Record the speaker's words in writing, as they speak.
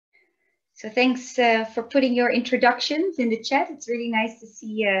So thanks for putting your introductions in the chat. It's really nice to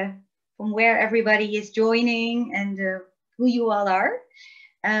see from where everybody is joining and who you all are.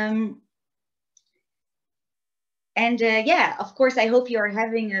 Yeah, of course, I hope you are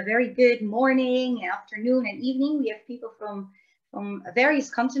having a very good morning, afternoon, and evening. We have people from various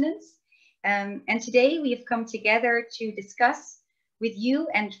continents. And today we have come together to discuss with you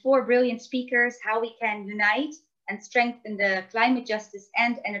and 4 brilliant speakers how we can unite and strengthen the climate justice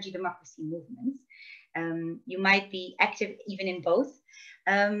and energy democracy movements. You might be active even in both.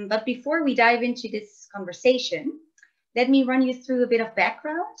 But before we dive into this conversation, let me run you through a bit of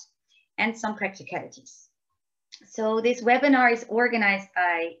background and some practicalities. So this webinar is organized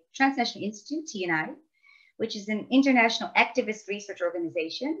by Transnational Institute, TNI, which is an international activist research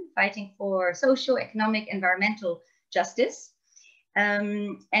organization fighting for social, economic, environmental justice.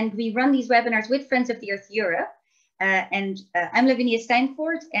 And we run these webinars with Friends of the Earth Europe. I'm Lavinia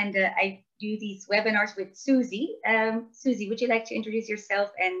Steinfort, and I do these webinars with Susie. Susie, would you like to introduce yourself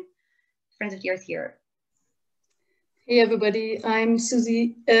and Friends of the Earth Europe? Hey everybody, I'm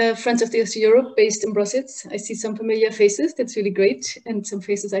Susie, Friends of the Earth Europe, based in Brussels. I see some familiar faces, that's really great, and some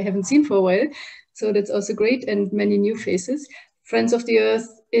faces I haven't seen for a while, so that's also great, and many new faces. Friends of the Earth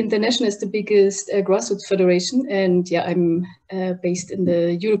International is the biggest grassroots federation, and yeah, I'm based in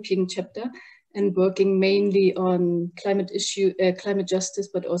the European chapter and working mainly on climate justice,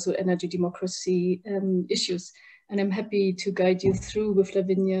 but also energy democracy issues. And I'm happy to guide you through with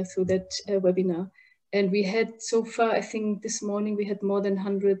Lavinia through that webinar. And we had so far, I think this morning, we had more than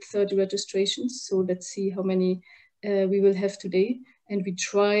 130 registrations. So let's see how many we will have today. And we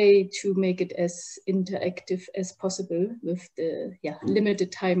try to make it as interactive as possible with the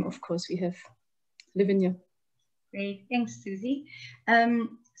limited time, of course, we have. Lavinia. Great, thanks, Susie.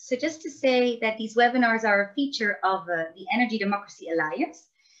 So just to say that these webinars are a feature of the Energy Democracy Alliance,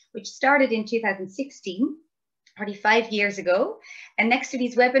 which started in 2016, 45 years ago. And next to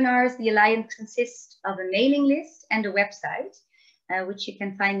these webinars, the Alliance consists of a mailing list and a website, which you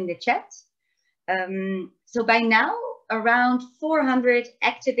can find in the chat. So by now, around 400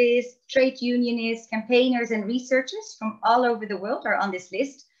 activists, trade unionists, campaigners, and researchers from all over the world are on this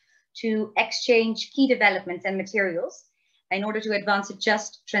list to exchange key developments and materials in order to advance a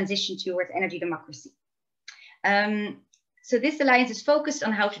just transition towards energy democracy. So this alliance is focused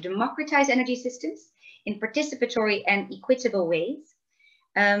on how to democratize energy systems in participatory and equitable ways,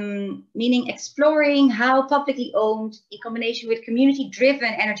 meaning exploring how publicly owned, in combination with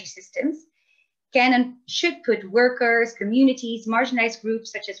community-driven energy systems, can and should put workers, communities, marginalized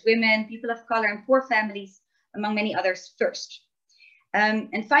groups such as women, people of color, and poor families, among many others, first.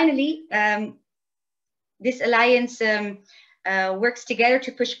 And finally, this alliance works together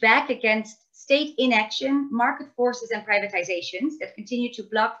to push back against state inaction, market forces, and privatizations that continue to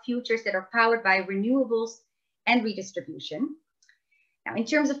block futures that are powered by renewables and redistribution. Now, in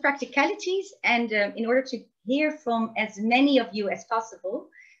terms of practicalities, and in order to hear from as many of you as possible,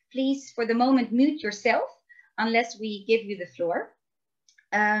 please, for the moment, mute yourself unless we give you the floor.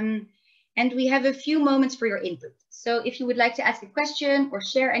 And we have a few moments for your input. So if you would like to ask a question or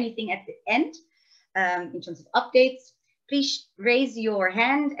share anything at the end, in terms of updates, please raise your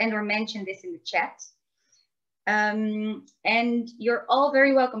hand and or mention this in the chat. And you're all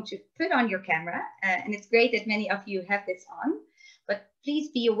very welcome to put on your camera. And it's great that many of you have this on. But please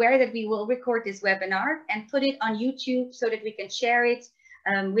be aware that we will record this webinar and put it on YouTube so that we can share it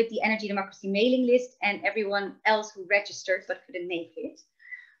with the Energy Democracy mailing list and everyone else who registered but couldn't make it.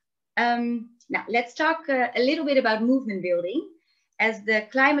 Now, let's talk a little bit about movement building, as the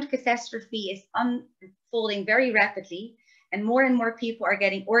climate catastrophe is unfolding very rapidly and more people are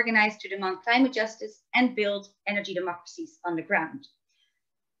getting organized to demand climate justice and build energy democracies on the ground.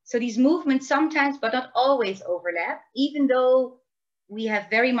 So these movements sometimes, but not always, overlap, even though we have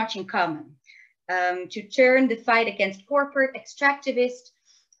very much in common. To turn the fight against corporate, extractivist,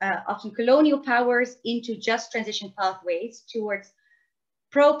 often colonial powers into just transition pathways towards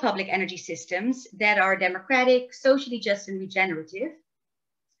pro-public energy systems that are democratic, socially just, and regenerative.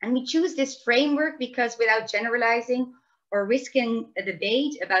 And we choose this framework because without generalizing or risking a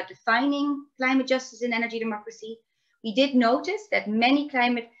debate about defining climate justice and energy democracy, we did notice that many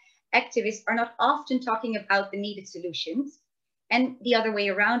climate activists are not often talking about the needed solutions. And the other way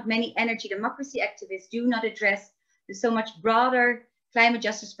around, many energy democracy activists do not address the so much broader climate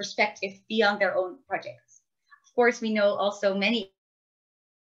justice perspective beyond their own projects. Of course, we know also many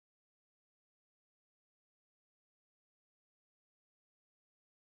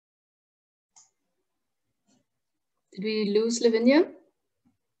Did we lose Lavinia?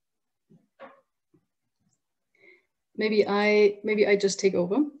 maybe I just take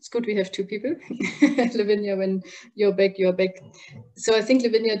over. It's good we have two people. Lavinia, when you're back, you're back. So I think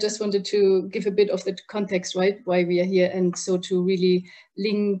Lavinia just wanted to give a bit of the context, right, why we are here, and so to really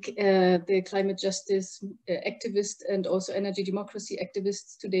link the climate justice activists and also energy democracy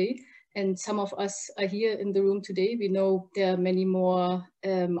activists today. And some of us are here in the room today. We know there are many more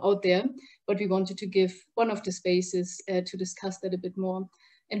out there, but we wanted to give one of the spaces to discuss that a bit more.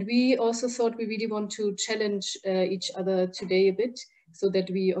 And we also thought we really want to challenge each other today a bit, so that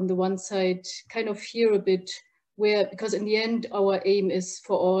we, on the one side, kind of hear a bit where, because in the end, our aim is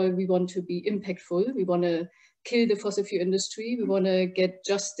for all, we want to be impactful. We want to kill the fossil fuel industry. We want to get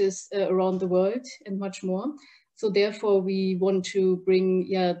justice around the world and much more. So therefore, we want to bring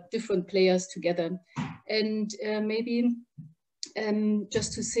different players together. And maybe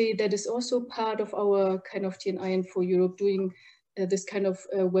just to say that is also part of our kind of TNI and for Europe doing this kind of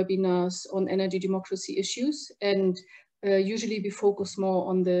webinars on energy democracy issues. And usually we focus more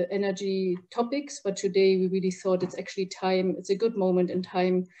on the energy topics, but today we really thought it's actually time, it's a good moment in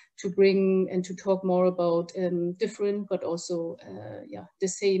time to bring and to talk more about different, but also the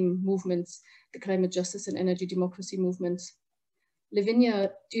same movements, the climate justice and energy democracy movements.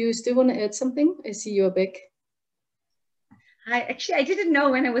 Lavinia, do you still want to add something? I see you're back. I didn't know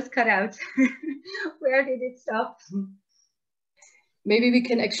when I was cut out. Where did it stop? Maybe we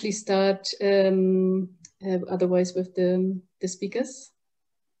can actually start otherwise with the speakers.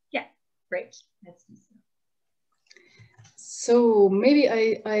 Yeah, great. Let's do so. So maybe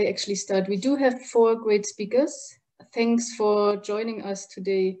I actually start. We do have 4 great speakers. Thanks for joining us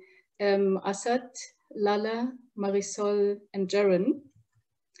today. Asad, Lala, Marisol, and Jaren.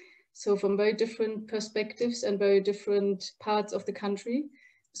 So from very different perspectives and very different parts of the country.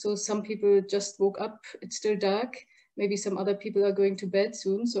 So some people just woke up, it's still dark. Maybe some other people are going to bed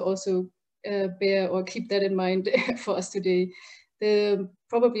soon. So also bear or keep that in mind for us today.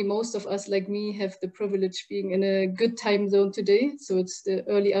 Probably most of us, like me, have the privilege being in a good time zone today. So it's the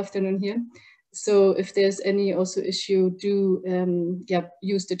early afternoon here. So if there's any also issue, do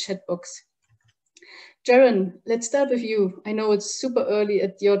use the chat box. Jaren, let's start with you. I know it's super early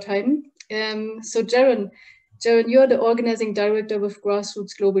at your time. So Jaren, you're the organizing director with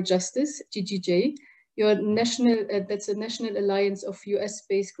Grassroots Global Justice, GGJ. You're national, that's a national alliance of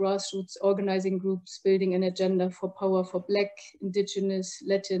US-based grassroots organizing groups building an agenda for power for Black, Indigenous,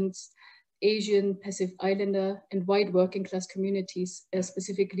 Latins, Asian, Pacific Islander, and white working class communities,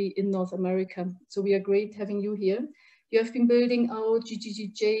 specifically in North America. So we are great having you here. You have been building out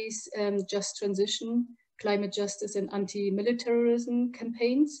GGJ's just transition, climate justice, and anti-militarism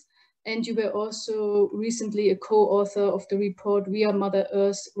campaigns. And you were also recently a co-author of the report We Are Mother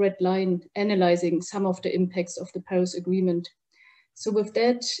Earth's Red Line, analyzing some of the impacts of the Paris Agreement. So with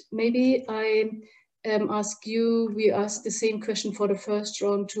that, maybe I ask you, we asked the same question for the first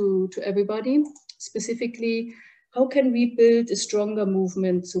round to everybody, specifically, how can we build a stronger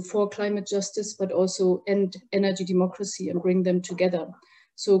movement for climate justice, but also end energy democracy and bring them together?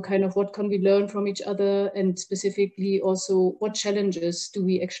 So kind of what can we learn from each other, and specifically also what challenges do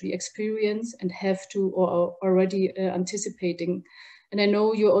we actually experience and have to or are already anticipating? And I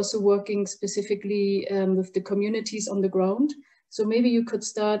know you're also working specifically with the communities on the ground. So maybe you could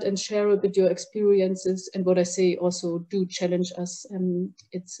start and share a bit your experiences, and what I say also do challenge us.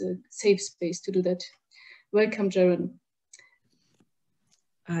 It's a safe space to do that. Welcome, Jaren.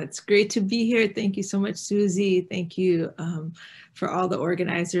 It's great to be here. Thank you so much, Susie. Thank you for all the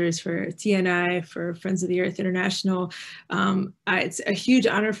organizers, for TNI, for Friends of the Earth International. It's a huge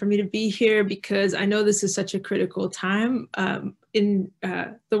honor for me to be here because I know this is such a critical time in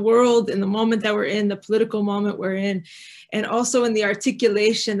the world, in the moment that we're in, the political moment we're in, and also in the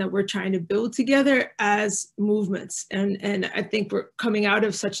articulation that we're trying to build together as movements. And I think we're coming out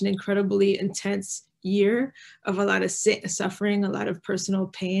of such an incredibly intense year of a lot of suffering, a lot of personal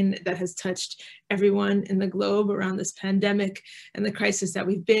pain that has touched everyone in the globe around this pandemic and the crisis that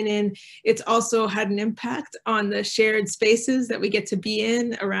we've been in. It's also had an impact on the shared spaces that we get to be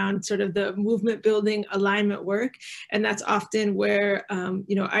in around sort of the movement building alignment work. And that's often where,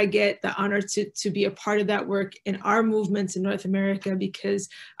 you know, I get the honor to be a part of that work in our movements in North America, because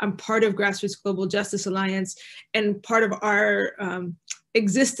I'm part of Grassroots Global Justice Alliance, and part of our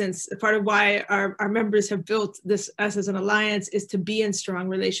existence, part of why our members have built us as an alliance is to be in strong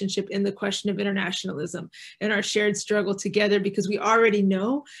relationship in the question of internationalism and our shared struggle together, because we already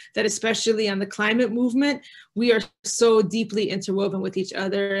know that especially on the climate movement, we are so deeply interwoven with each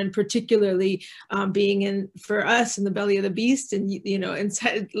other, and particularly being for us in the belly of the beast, and you know,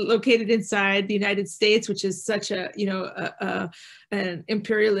 located inside the United States, which is such a, you know, an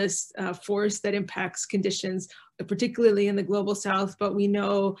imperialist force that impacts conditions particularly in the global South, but we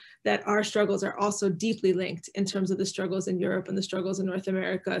know that our struggles are also deeply linked in terms of the struggles in Europe and the struggles in North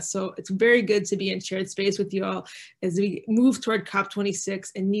America. So it's very good to be in shared space with you all as we move toward COP26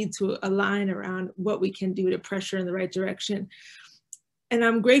 and need to align around what we can do to pressure in the right direction. And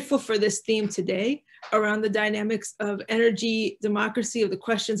I'm grateful for this theme today around the dynamics of energy democracy, of the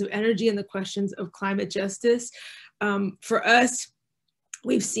questions of energy and the questions of climate justice. For us,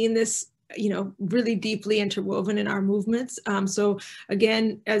 we've seen this, really deeply interwoven in our movements. So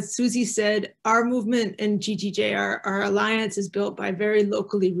again, as Susie said, our movement in GGJ, our alliance is built by very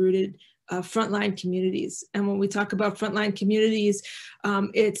locally rooted frontline communities. And when we talk about frontline communities,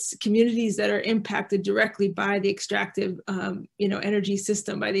 it's communities that are impacted directly by the extractive, energy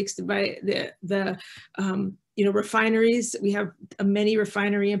system, by the refineries. We have many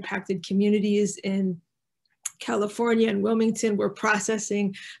refinery impacted communities in California and Wilmington. We're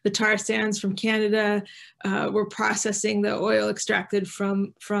processing the tar sands from Canada. We're processing the oil extracted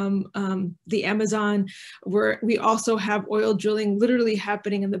from the Amazon. We also have oil drilling literally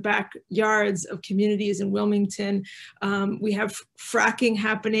happening in the backyards of communities in Wilmington. We have fracking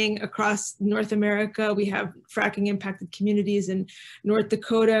happening across North America. We have fracking impacted communities in North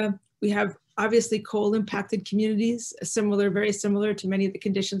Dakota. We have obviously coal impacted communities, very similar to many of the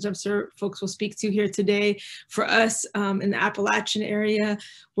conditions I'm sure folks will speak to here today. For us in the Appalachian area,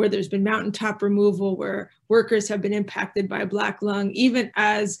 where there's been mountaintop removal, where workers have been impacted by black lung, even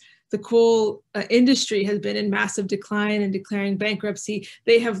as the coal industry has been in massive decline and declaring bankruptcy,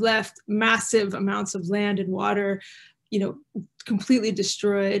 they have left massive amounts of land and water, completely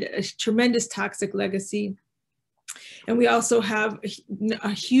destroyed, a tremendous toxic legacy. And we also have a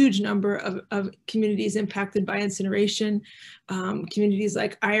huge number of communities impacted by incineration, communities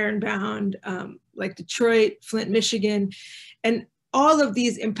like Ironbound, like Detroit, Flint, Michigan. And all of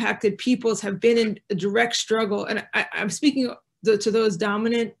these impacted peoples have been in a direct struggle. And I'm speaking to those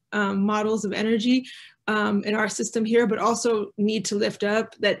dominant models of energy in our system here, but also need to lift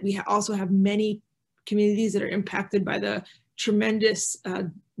up that we also have many communities that are impacted by the tremendous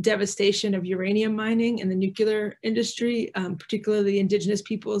devastation of uranium mining and the nuclear industry, particularly the indigenous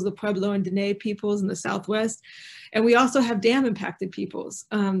peoples, the Pueblo and Dene peoples in the Southwest. And we also have dam impacted peoples.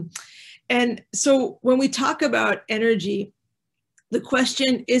 And so when we talk about energy, the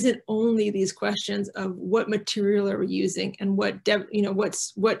question isn't only these questions of what material are we using and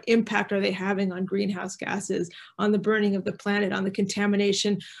what impact are they having on greenhouse gases, on the burning of the planet, on the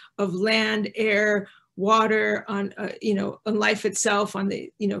contamination of land, air, water, on life itself, on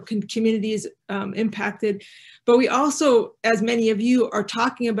the communities impacted. But we also, as many of you, are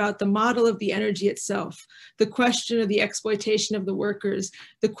talking about the model of the energy itself, the question of the exploitation of the workers,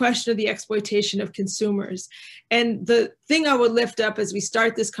 the question of the exploitation of consumers. And the thing I would lift up as we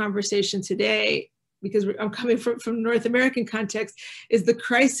start this conversation today, because I'm coming from North American context, is the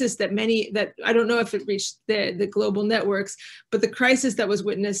crisis that I don't know if it reached the global networks, but the crisis that was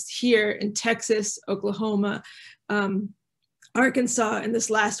witnessed here in Texas, Oklahoma, Arkansas in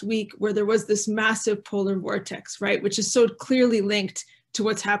this last week, where there was this massive polar vortex, right? Which is so clearly linked to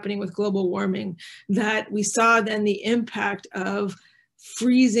what's happening with global warming, that we saw then the impact of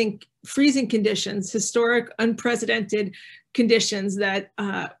freezing conditions, historic, unprecedented conditions that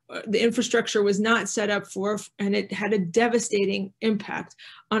the infrastructure was not set up for, and it had a devastating impact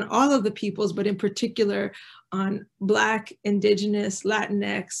on all of the peoples, but in particular on Black, Indigenous,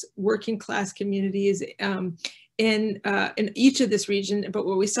 Latinx, working class communities in each of this region. But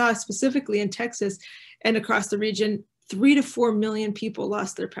what we saw specifically in Texas and across the region, 3 to 4 million people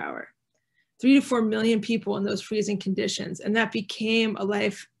lost their power. 3 to 4 million people in those freezing conditions. And that became a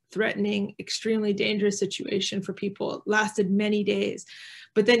life-threatening, extremely dangerous situation for people. It lasted many days.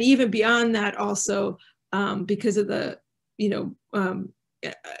 But then even beyond that also, because of the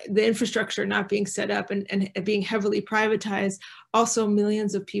infrastructure not being set up and being heavily privatized, also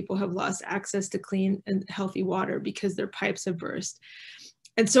millions of people have lost access to clean and healthy water because their pipes have burst.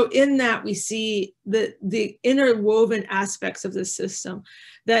 And so in that, we see the interwoven aspects of the system,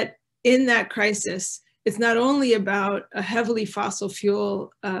 that in that crisis, it's not only about a heavily fossil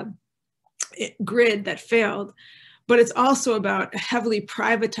fuel grid that failed, but it's also about a heavily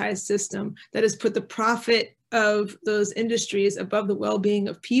privatized system that has put the profit of those industries above the well-being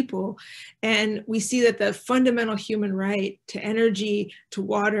of people. And we see that the fundamental human right to energy, to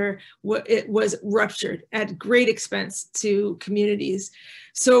water, it was ruptured at great expense to communities.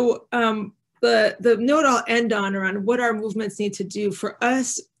 So the note I'll end on around what our movements need to do for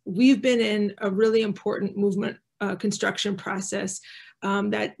us, we've been in a really important movement construction process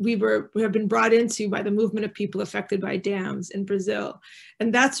that we have been brought into by the movement of people affected by dams in Brazil.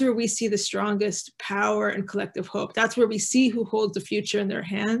 And that's where we see the strongest power and collective hope. That's where we see who holds the future in their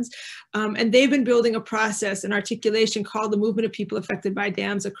hands. And they've been building a process, an articulation called the Movement of People Affected by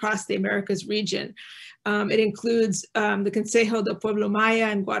Dams across the Americas region. It includes the Consejo del Pueblo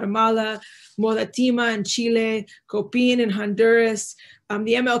Maya in Guatemala, Modatima in Chile, Copin in Honduras,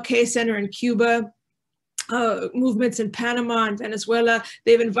 the MLK Center in Cuba, movements in Panama and Venezuela.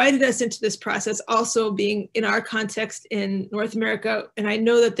 They've invited us into this process, also being in our context in North America. And I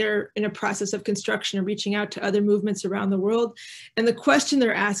know that they're in a process of construction and reaching out to other movements around the world. And the question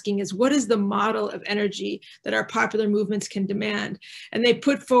they're asking is, what is the model of energy that our popular movements can demand? And they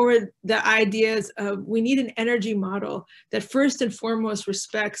put forward the ideas of, we need an energy model that first and foremost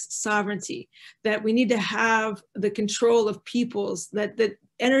respects sovereignty, that we need to have the control of peoples, that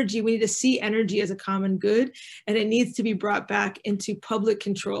energy, we need to see energy as a common good, and it needs to be brought back into public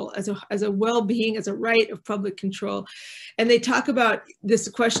control as a well-being, as a right of public control. And they talk about this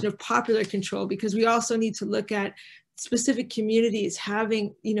question of popular control, because we also need to look at specific communities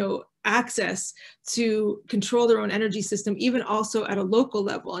having, access to control their own energy system, even also at a local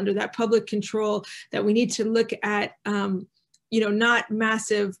level under that public control, that we need to look at, not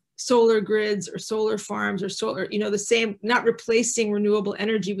massive solar grids or solar farms or solar, the same, not replacing renewable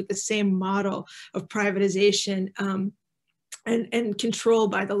energy with the same model of privatization and control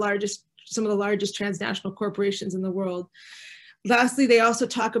by some of the largest transnational corporations in the world. Lastly, they also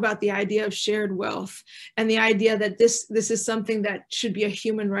talk about the idea of shared wealth and the idea that this is something that should be a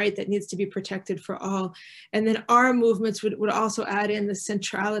human right that needs to be protected for all. And then our movements would also add in the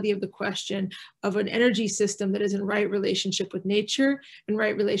centrality of the question of an energy system that is in right relationship with nature and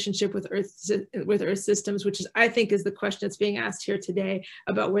right relationship with Earth systems, which is, I think, is the question that's being asked here today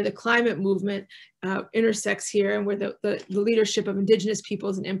about where the climate movement intersects here, and where the leadership of indigenous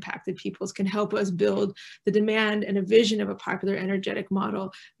peoples and impacted peoples can help us build the demand and a vision of a popular energetic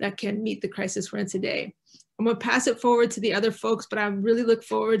model that can meet the crisis we're in today. I'm gonna pass it forward to the other folks, but I really look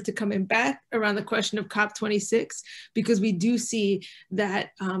forward to coming back around the question of COP26, because we do see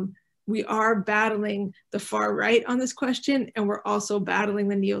that we are battling the far right on this question, and we're also battling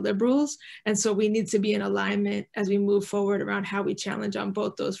the neoliberals. And so we need to be in alignment as we move forward around how we challenge on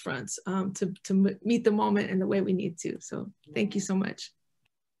both those fronts to meet the moment in the way we need to. So thank you so much.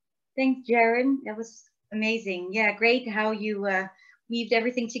 Thanks, Jaren. That was amazing. Yeah, great how you weaved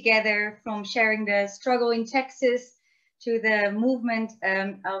everything together, from sharing the struggle in Texas to the movement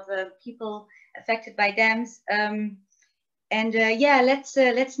of people affected by dams. Yeah,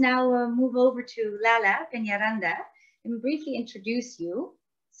 let's now move over to Lala Peñaranda and briefly introduce you.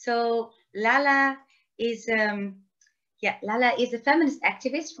 So Lala is a feminist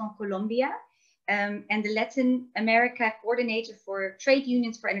activist from Colombia and the Latin America coordinator for Trade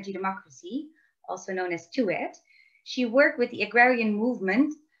Unions for Energy Democracy, also known as TUED. She worked with the agrarian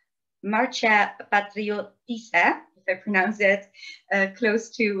movement Marcha Patriotista, if I pronounce that close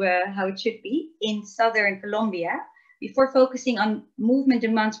to how it should be, in southern Colombia, before focusing on movement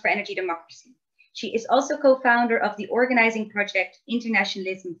demands for energy democracy. She is also co-founder of the organizing project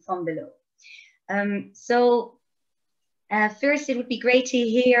Internationalism from Below. First, it would be great to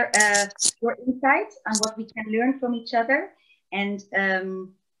hear your insights on what we can learn from each other, and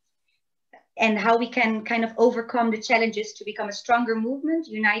how we can kind of overcome the challenges to become a stronger movement,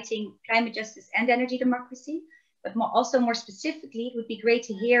 uniting climate justice and energy democracy. But more specifically, it would be great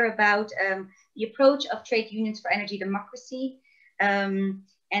to hear about the approach of trade unions for energy democracy and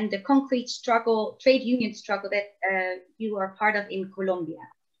the concrete trade union struggle that you are part of in Colombia.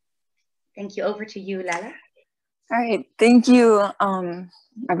 Thank you. Over to you, Lala. All right. Thank you,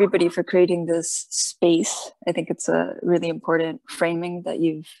 everybody, for creating this space. I think it's a really important framing that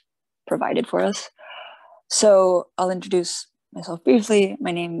you've provided for us. So I'll introduce myself briefly.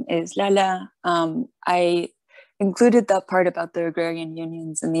 My name is Lala. I included that part about the agrarian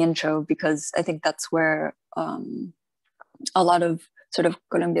unions in the intro because I think that's where a lot of sort of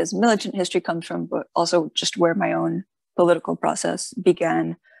Colombia's militant history comes from, but also just where my own political process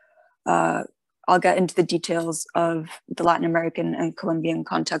began. I'll get into the details of the Latin American and Colombian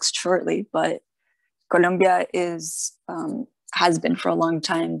context shortly, but Colombia has been for a long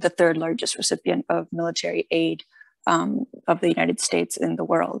time the third largest recipient of military aid of the United States in the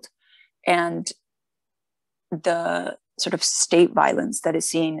world. And the sort of state violence that is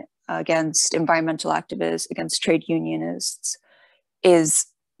seen against environmental activists, against trade unionists, is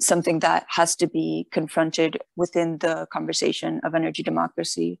something that has to be confronted within the conversation of energy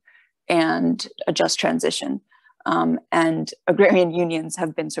democracy and a just transition. And agrarian unions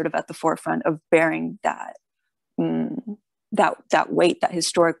have been sort of at the forefront of bearing that that weight, that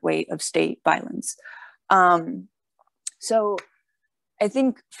historic weight of state violence. So I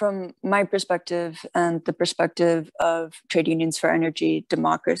think from my perspective and the perspective of trade unions for energy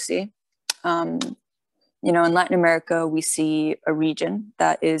democracy, you know, in Latin America, we see a region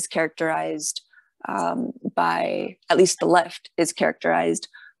that is characterized by, at least the left is characterized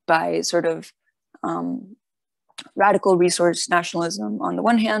by sort of radical resource nationalism on the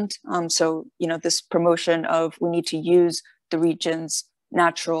one hand. So, you know, this promotion of we need to use the region's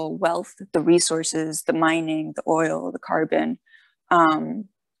natural wealth, the resources, the mining, the oil, the carbon,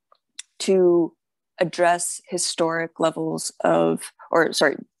 to address historic levels of, or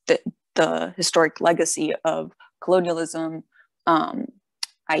sorry, the historic legacy of colonialism,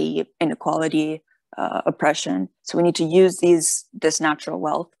 i.e. inequality, oppression. So we need to use this natural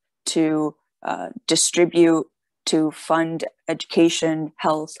wealth to distribute, to fund education,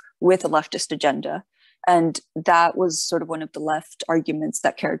 health with a leftist agenda. And that was sort of one of the left arguments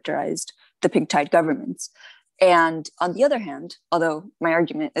that characterized the pink tide governments. And on the other hand, although my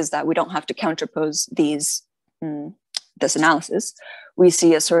argument is that we don't have to counterpose this analysis, we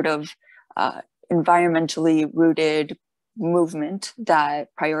see a sort of environmentally rooted movement that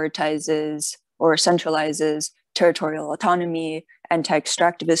prioritizes or centralizes territorial autonomy,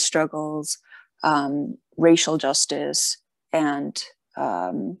 anti-extractivist struggles, racial justice, and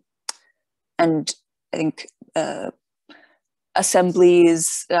I think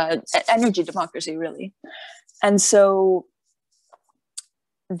assemblies, energy democracy, really. And so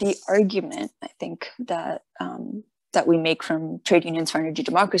the argument, I think, that we make from trade unions for energy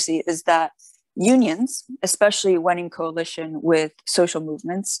democracy is that unions, especially when in coalition with social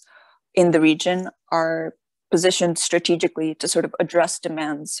movements in the region, are positioned strategically to sort of address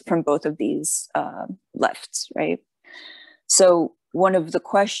demands from both of these lefts, right? So one of the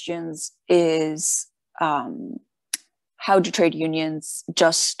questions is, how do trade unions'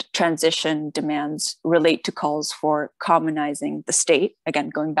 just transition demands relate to calls for communizing the state? Again,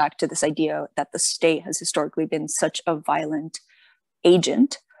 going back to this idea that the state has historically been such a violent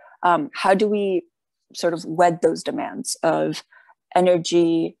agent. How do we sort of wed those demands of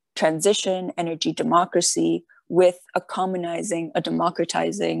energy transition, energy democracy, with a communizing, a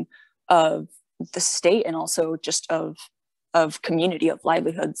democratizing of the state, and also just of community, of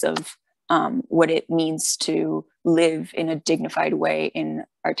livelihoods, of what it means to live in a dignified way in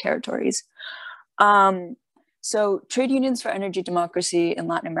our territories. So Trade Unions for Energy Democracy in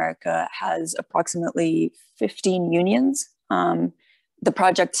Latin America has approximately 15 unions. The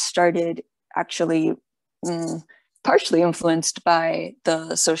project started actually partially influenced by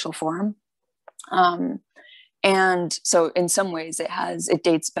the Social Forum. And so in some ways it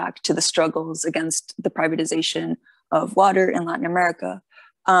dates back to the struggles against the privatization of water in Latin America.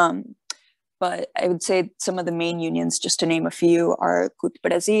 But I would say some of the main unions, just to name a few, are CUT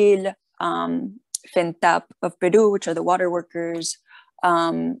Brazil, FENTAP of Peru, which are the water workers,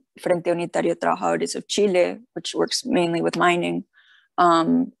 Frente Unitario de Trabajadores of Chile, which works mainly with mining,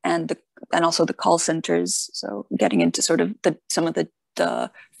 and also the call centers. So getting into sort of some of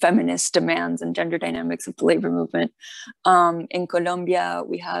the feminist demands and gender dynamics of the labor movement. In Colombia,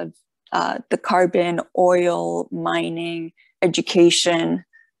 we have the carbon, oil, mining, education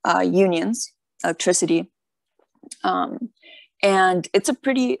unions, electricity, and it's a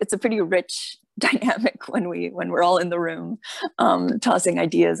pretty rich dynamic when we're all in the room, tossing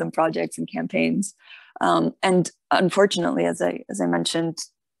ideas and projects and campaigns. And unfortunately, as I mentioned,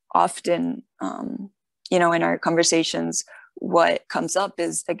 often, in our conversations, what comes up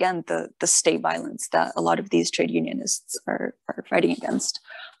is, again, the state violence that a lot of these trade unionists are fighting against,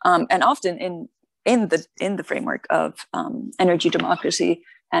 and often in the framework of energy democracy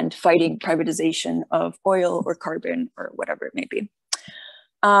and fighting privatization of oil or carbon or whatever it may be.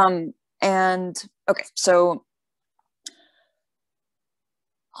 And okay, so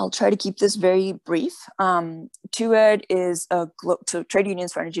I'll try to keep this very brief. TUED is so Trade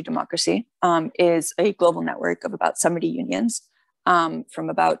Unions for Energy Democracy is a global network of about 70 unions from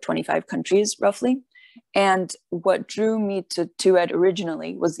about 25 countries, roughly. And what drew me to TUED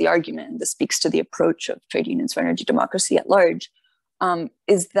originally was the argument, and this speaks to the approach of Trade Unions for Energy Democracy at large,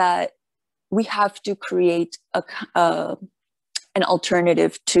 is that we have to create an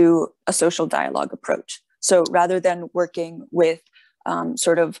alternative to a social dialogue approach. So rather than working with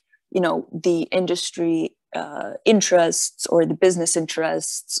sort of, the industry interests or the business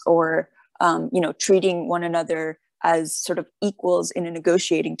interests, or, treating one another as sort of equals in a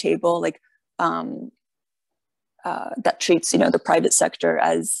negotiating table, like that treats, the private sector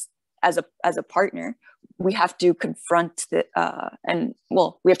as a partner, we have to confront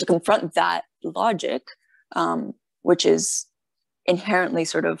we have to confront that logic which is inherently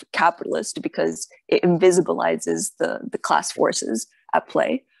sort of capitalist because it invisibilizes the class forces at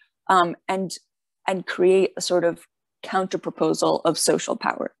play, and create a sort of counter proposal of social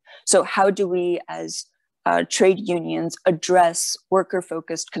power. So how do we as trade unions address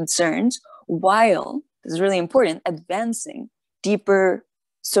worker-focused concerns while, this is really important, advancing deeper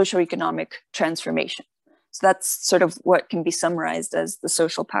socioeconomic transformation? So that's sort of what can be summarized as the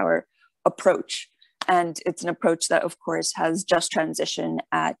social power approach. And it's an approach that, of course, has just transition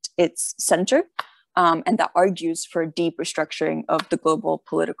at its center, and that argues for a deep restructuring of the global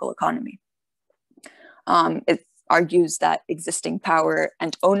political economy. It argues that existing power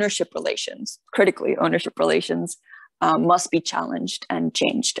and ownership relations, critically ownership relations, must be challenged and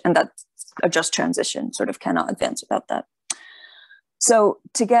changed, and that a just transition sort of cannot advance without that. So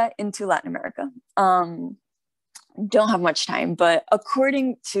to get into Latin America, don't have much time, but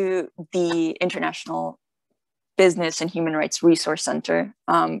according to the International Business and Human Rights Resource Center,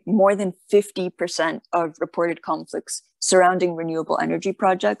 more than 50% of reported conflicts surrounding renewable energy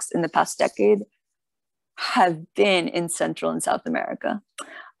projects in the past decade have been in Central and South America.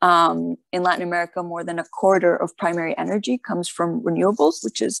 In Latin America, more than a quarter of primary energy comes from renewables,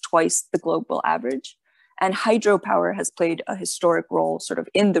 which is twice the global average. And hydropower has played a historic role sort of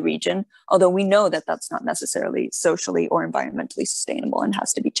in the region, although we know that that's not necessarily socially or environmentally sustainable and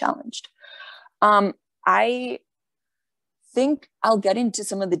has to be challenged. I think I'll get into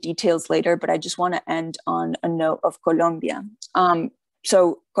some of the details later, but I just want to end on a note of Colombia.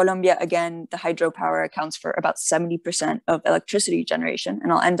 So Colombia, again, the hydropower accounts for about 70% of electricity generation,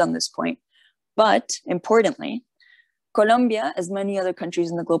 and I'll end on this point. But importantly, Colombia, as many other countries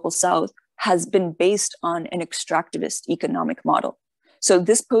in the global South, has been based on an extractivist economic model. So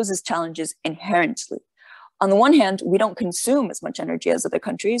this poses challenges inherently. On the one hand, we don't consume as much energy as other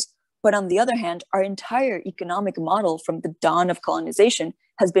countries, but on the other hand, our entire economic model from the dawn of colonization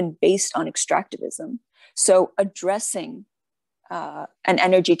has been based on extractivism. So addressing an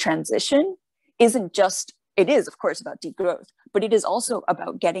energy transition isn't just, it is of course about degrowth, but it is also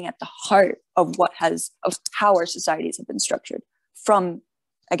about getting at the heart of of how our societies have been structured from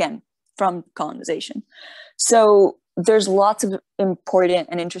colonization. So there's lots of important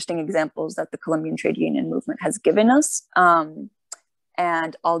and interesting examples that the Colombian trade union movement has given us.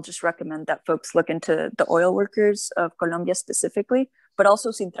 And I'll just recommend that folks look into the oil workers of Colombia specifically, but also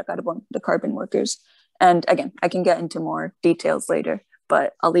Sintra Carbon, the carbon workers. And again, I can get into more details later,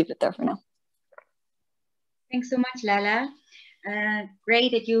 but I'll leave it there for now. Thanks so much, Lala.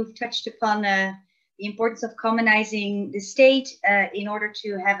 Great that you've touched upon the importance of commonizing the state in order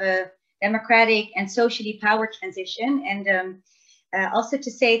to have a democratic and socially powered transition. And also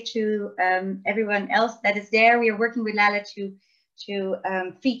to say to everyone else that is there, we are working with Lala to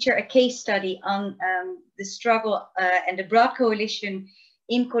feature a case study on the struggle and the broad coalition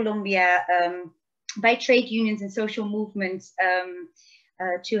in Colombia by trade unions and social movements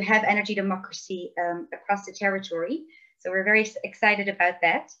to have energy democracy across the territory. So we're very excited about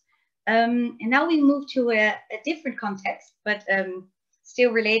that. And now we move to a different context, but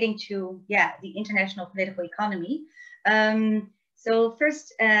still relating to, the international political economy. So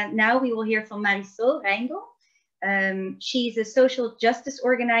first, now we will hear from Marisol Reingo. She's a social justice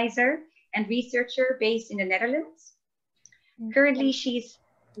organizer and researcher based in the Netherlands. Currently, she's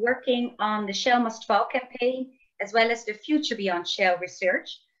working on the Shell Must Fall campaign, as well as the Future Beyond Shell research,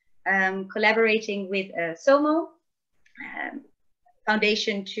 collaborating with SOMO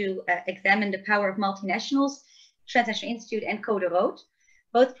Foundation to examine the power of multinationals, Transnational Institute and Code Rood.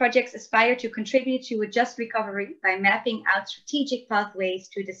 Both projects aspire to contribute to a just recovery by mapping out strategic pathways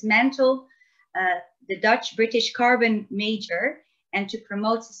to dismantle the Dutch-British carbon major and to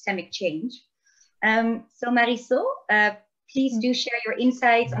promote systemic change. So Marisol, please do share your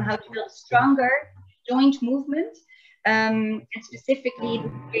insights on how to build a stronger joint movement, and specifically it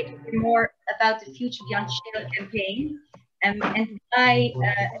would be great to hear more about the Future Beyond Shell campaign and why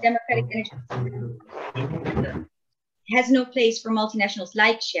a democratic energy has no place for multinationals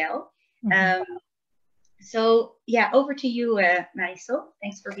like Shell. So over to you, Marisol.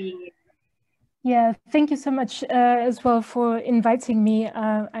 Thanks for being here. Yeah, thank you so much as well for inviting me.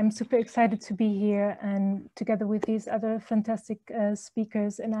 I'm super excited to be here and together with these other fantastic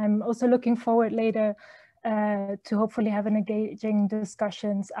speakers. And I'm also looking forward later to hopefully have an engaging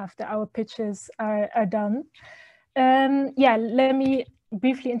discussions after our pitches are done. Let me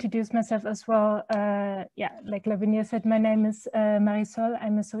briefly introduce myself as well. Like Lavinia said, my name is Marisol.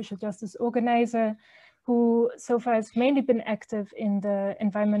 I'm a social justice organizer who so far has mainly been active in the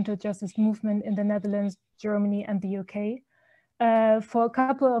environmental justice movement in the Netherlands, Germany, and the UK. For a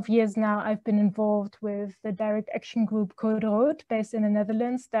couple of years now, I've been involved with the direct action group Code Rood, based in the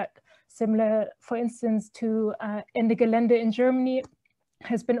Netherlands, that similar, for instance, to Ende Gelände in Germany,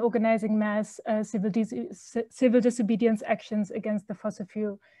 has been organizing mass civil disobedience actions against the fossil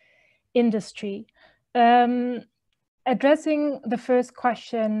fuel industry. Addressing the first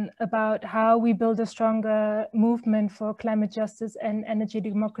question about how we build a stronger movement for climate justice and energy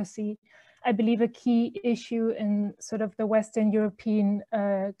democracy, I believe a key issue in sort of the Western European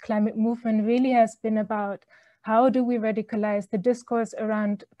climate movement really has been about how do we radicalize the discourse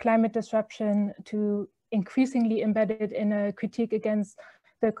around climate disruption to increasingly embedded in a critique against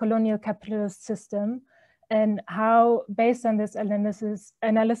the colonial capitalist system, and how, based on this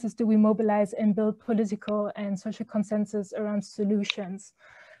analysis do we mobilize and build political and social consensus around solutions.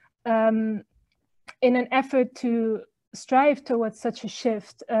 In an effort to strive towards such a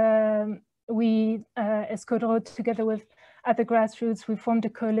shift, we, as Code Rood, together with other grassroots, we formed a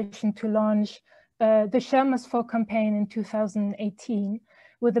coalition to launch the Shell Must Fall campaign in 2018,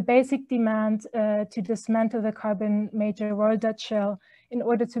 with a basic demand to dismantle the carbon major Royal Dutch Shell in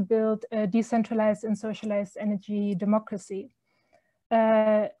order to build a decentralized and socialized energy democracy.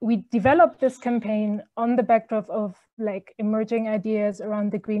 We developed this campaign on the backdrop of like emerging ideas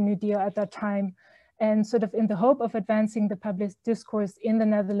around the Green New Deal at that time, and sort of in the hope of advancing the public discourse in the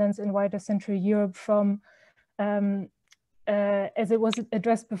Netherlands and wider Central Europe from, as it was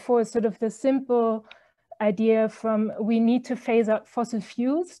addressed before, sort of the simple idea from we need to phase out fossil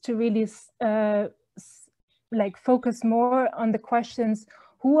fuels to really like focus more on the questions: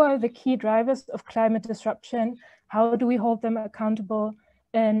 who are the key drivers of climate disruption? How do we hold them accountable?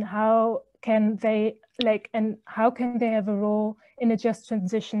 And how can they have a role in a just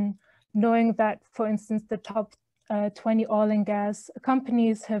transition, knowing that, for instance, the top 20 oil and gas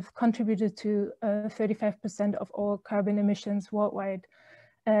companies have contributed to 35% of all carbon emissions worldwide,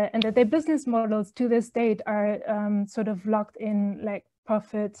 and that their business models to this date are sort of locked in like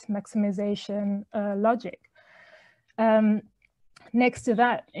profit maximization logic. Next to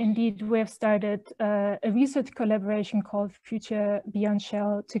that, indeed, we have started a research collaboration called Future Beyond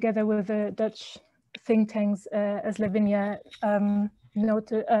Shell, together with the Dutch think tanks, as Lavinia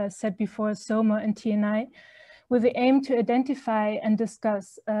said before, SOMA and TNI, with the aim to identify and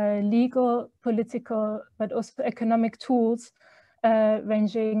discuss legal, political, but also economic tools,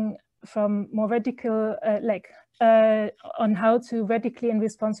 ranging from more radical, on how to radically and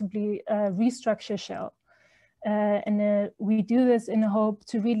responsibly restructure Shell. We do this in a hope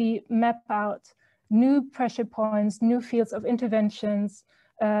to really map out new pressure points, new fields of interventions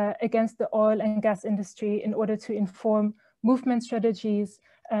against the oil and gas industry in order to inform movement strategies,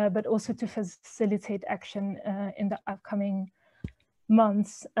 but also to facilitate action in the upcoming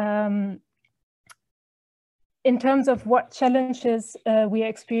months. In terms of what challenges we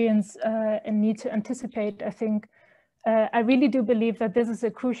experience and need to anticipate, I think I really do believe that this is a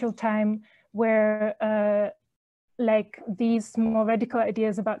crucial time where like these more radical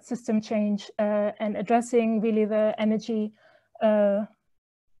ideas about system change and addressing really the energy, the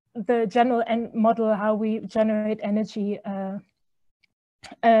general model, how we generate energy,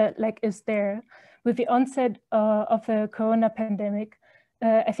 is there. With the onset of the corona pandemic,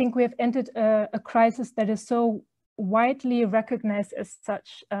 I think we have entered a crisis that is so widely recognized as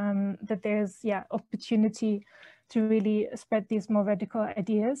such that there's opportunity to really spread these more radical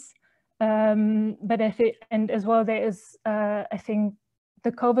ideas. But I think, and as well, there is, I think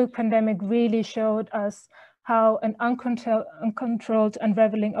the COVID pandemic really showed us how an uncontrolled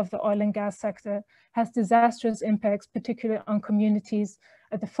unraveling of the oil and gas sector has disastrous impacts, particularly on communities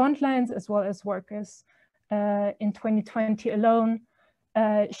at the front lines as well as workers. In 2020 alone,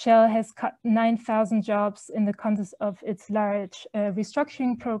 Shell has cut 9,000 jobs in the context of its large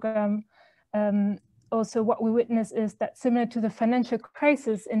restructuring program. Also, what we witness is that, similar to the financial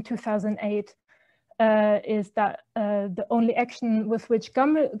crisis in 2008, is that the only action with which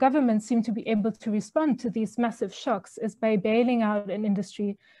governments seem to be able to respond to these massive shocks is by bailing out an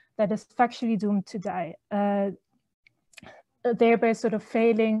industry that is factually doomed to die, thereby sort of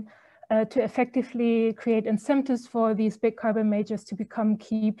failing to effectively create incentives for these big carbon majors to become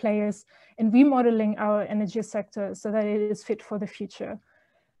key players in remodeling our energy sector so that it is fit for the future.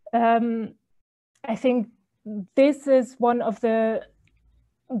 I think this is one of the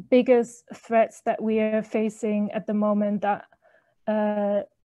biggest threats that we are facing at the moment, that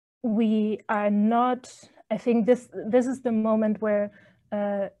we are not, I think this is the moment where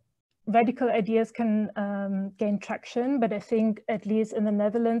radical ideas can gain traction, but I think at least in the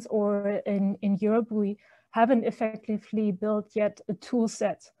Netherlands or in Europe, we haven't effectively built yet a tool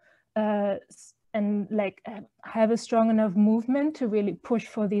set and like have a strong enough movement to really push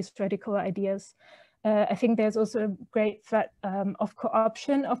for these radical ideas. I think there's also a great threat of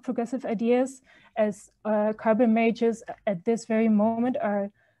co-option of progressive ideas, as carbon majors at this very moment are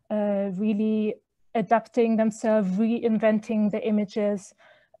really adapting themselves, reinventing the images,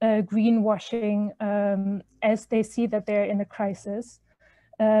 greenwashing as they see that they're in a crisis.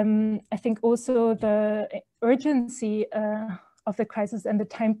 I think also the urgency of the crisis and the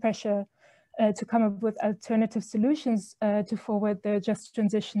time pressure to come up with alternative solutions to forward the just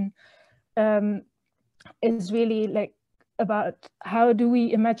transition is really like about how do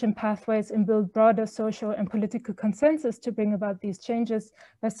we imagine pathways and build broader social and political consensus to bring about these changes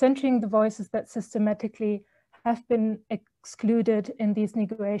by centering the voices that systematically have been excluded in these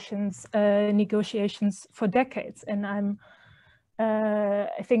negotiations for decades. And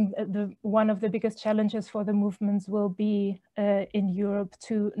I think one of the biggest challenges for the movements will be in Europe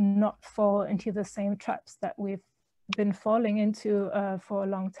to not fall into the same traps that we've been falling into for a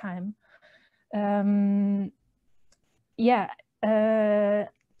long time. Oh,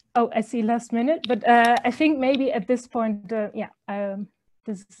 I see last minute, but I think maybe at this point, this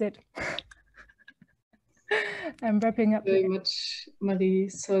is it. I'm wrapping up. Very much, Marie.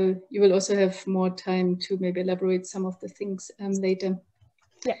 So you will also have more time to maybe elaborate some of the things later.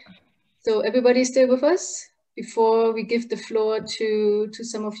 Yeah. So everybody stay with us. Before we give the floor to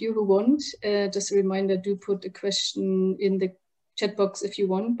some of you who want, just a reminder, do put a question in the chat box if you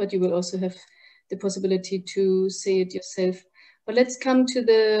want, but you will also have the possibility to say it yourself. But let's come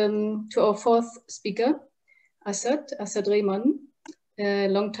to our fourth speaker, Asad Rehman, a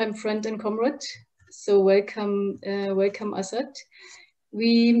longtime friend and comrade. So welcome, Asad.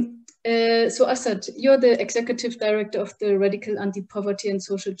 So Asad, you're the executive director of the radical anti-poverty and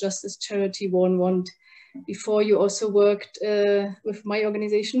social justice charity War on Want. Before, you also worked with my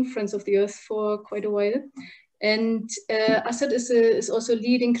organization, Friends of the Earth, for quite a while. And Asad is also a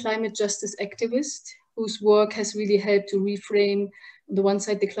leading climate justice activist whose work has really helped to reframe, on the one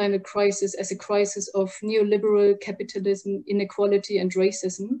side, the climate crisis as a crisis of neoliberal capitalism, inequality, and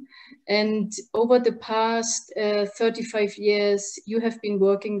racism. And over the past 35 years, you have been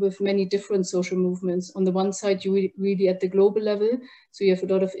working with many different social movements. On the one side, you really at the global level, so you have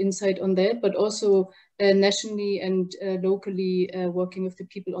a lot of insight on that, but also nationally and locally working with the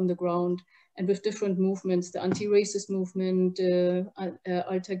people on the ground, and with different movements, the anti-racist movement,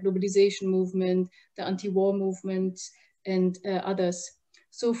 anti-globalization movement, the anti-war movement, and others.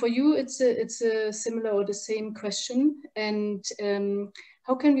 So for you, it's a similar or the same question. And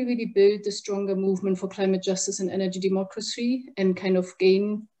how can we really build a stronger movement for climate justice and energy democracy and kind of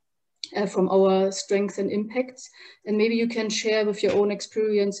gain from our strengths and impacts? And maybe you can share with your own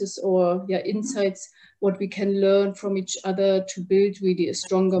experiences or insights what we can learn from each other to build really a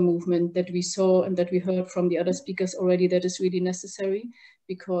stronger movement that we saw and that we heard from the other speakers already that is really necessary,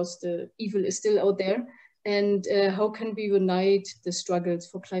 because the evil is still out there. And how can we unite the struggles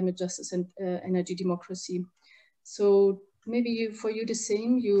for climate justice and energy democracy? So maybe for you the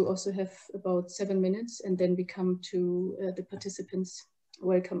same, you also have about 7 minutes, and then we come to the participants.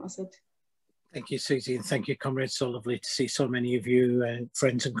 Welcome, Asad. Thank you, Susie, and thank you, comrades. So lovely to see so many of you,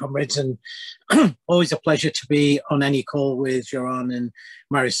 friends and comrades, and always a pleasure to be on any call with Joran and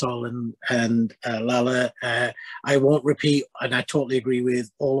Marisol and Lala. I won't repeat, and I totally agree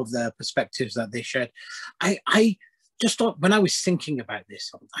with all of their perspectives that they shared. I just thought, when I was thinking about this,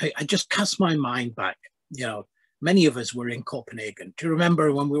 I just cast my mind back. You know, many of us were in Copenhagen. Do you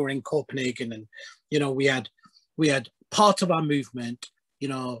remember when we were in Copenhagen, and we had part of our movement,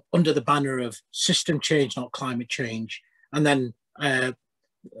 under the banner of system change, not climate change. And then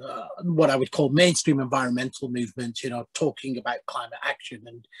what I would call mainstream environmental movements, talking about climate action.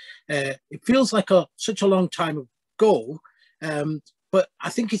 And it feels like such a long time ago, but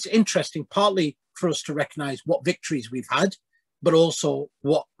I think it's interesting, partly for us to recognize what victories we've had, but also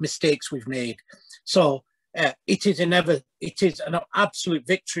what mistakes we've made. So it is an absolute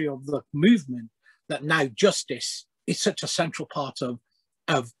victory of the movement that now justice is such a central part of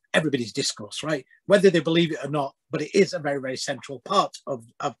everybody's discourse, right? Whether they believe it or not, but it is a very, very central part of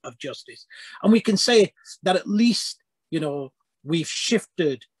justice. And we can say that at least, we've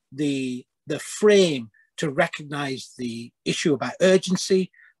shifted the frame to recognize the issue about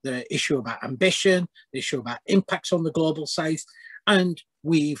urgency, the issue about ambition, the issue about impacts on the global south. And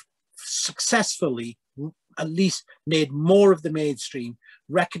we've successfully at least made more of the mainstream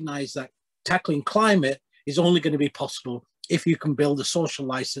recognize that tackling climate is only going to be possible if you can build a social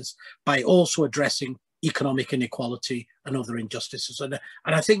license by also addressing economic inequality and other injustices. And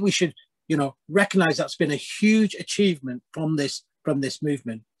I think we should, recognize that's been a huge achievement from this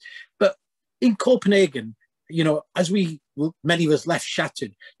movement. But in Copenhagen, you know, as many of us left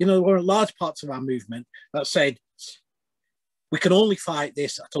shattered, you know, there were large parts of our movement that said, we can only fight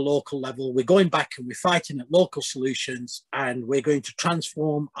this at a local level. We're going back and we're fighting at local solutions, and we're going to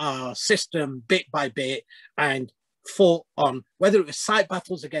transform our system bit by bit, and fought on whether it was site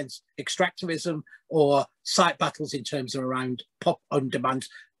battles against extractivism or site battles in terms of around pop on demand,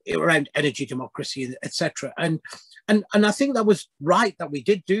 around energy democracy, etc. And I think that was right that we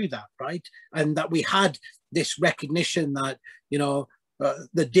did do that, right? And that we had this recognition that, you know,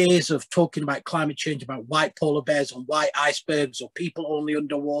 the days of talking about climate change, about white polar bears and white icebergs or people only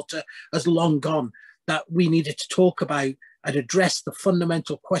underwater, has long gone. That we needed to talk about and address the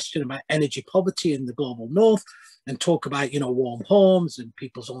fundamental question about energy poverty in the global north, and talk about, you know, warm homes and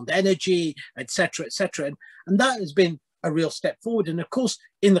people's owned energy, etc., etc. And that has been a real step forward. And of course,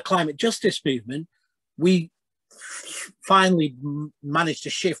 in the climate justice movement, we finally managed to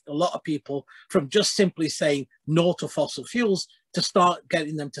shift a lot of people from just simply saying no to fossil fuels to start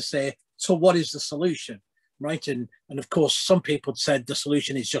getting them to say, so what is the solution, right? And of course, some people said the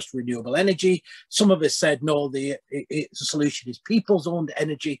solution is just renewable energy. Some of us said, no, the solution is people's owned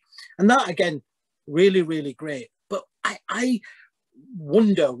energy. And that, again, really, really great. But I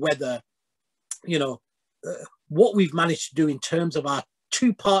wonder whether, you know, what we've managed to do in terms of our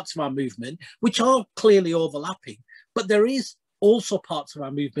two parts of our movement, which are clearly overlapping, but there is also parts of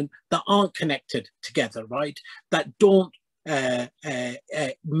our movement that aren't connected together, right? That don't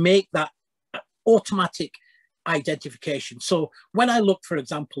make that automatic identification. So when I look, for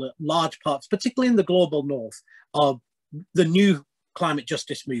example, at large parts, particularly in the global north, of the new climate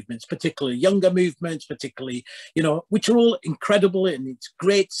justice movements, particularly younger movements, particularly, you know, which are all incredible, and it's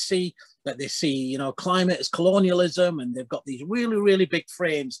great to see that they see, you know, climate as colonialism, and they've got these really, really big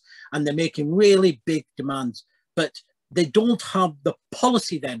frames, and they're making really big demands, but they don't have the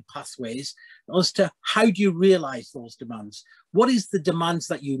policy then pathways as to how do you realize those demands? What is the demands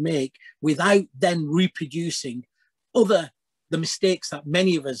that you make without then reproducing the mistakes that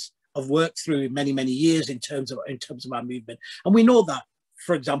many of us have worked through many, many years in terms of our movement? And we know that,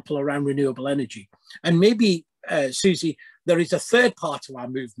 for example, around renewable energy. And maybe, Susie, there is a third part of our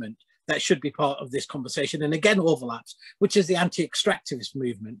movement that should be part of this conversation, and again overlaps, which is the anti-extractivist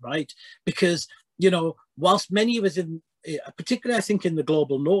movement, right? Because, you know, whilst many of us, particularly I think in the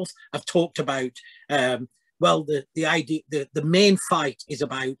global north, have talked about, well, the idea, the main fight is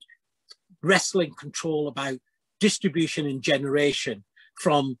about wrestling control about distribution and generation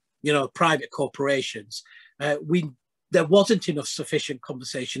from, you know, private corporations. There wasn't enough sufficient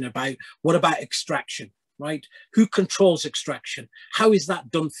conversation about what about extraction, right? Who controls extraction? How is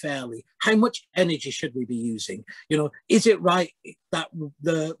that done fairly? How much energy should we be using? You know, is it right that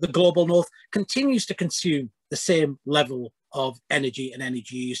the global north continues to consume the same level of energy and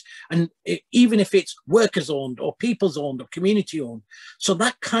energy use? And even if it's workers owned or people's owned or community owned. So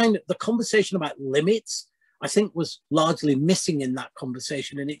that kind of, the conversation about limits, I think, was largely missing in that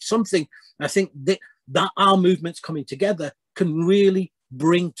conversation. And it's something I think that our movements coming together can really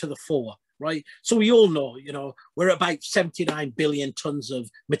bring to the fore. Right. So we all know, you know, we're about 79 billion tons of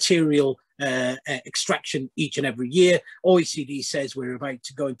material extraction each and every year. OECD says we're about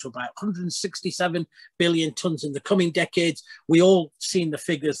to go into about 167 billion tons in the coming decades. We all seen the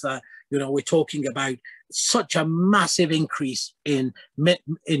figures that, you know, we're talking about such a massive increase in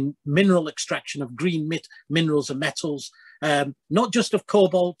mineral extraction of green minerals and metals, not just of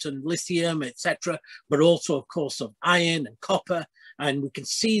cobalt and lithium, etc., but also, of course, of iron and copper. And we can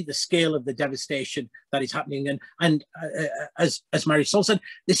see the scale of the devastation that is happening. And as Marisol said,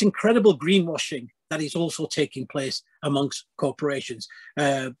 this incredible greenwashing that is also taking place amongst corporations.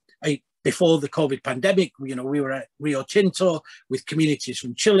 Before the COVID pandemic, you know, we were at Rio Tinto with communities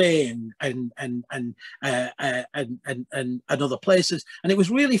from Chile and other places, and it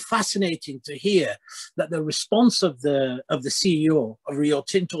was really fascinating to hear that the response of the CEO of Rio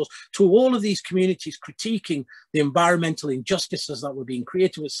Tinto to all of these communities critiquing the environmental injustices that were being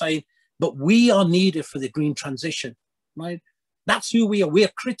created was saying, "But we are needed for the green transition, right? That's who we are. We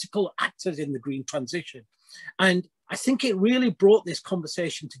are critical actors in the green transition," and I think it really brought this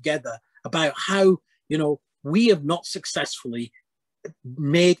conversation together about how, you know, we have not successfully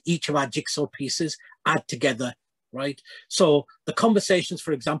made each of our jigsaw pieces add together, right? So the conversations,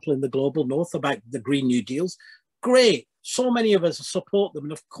 for example, in the global north about the Green New Deals, great. So many of us support them.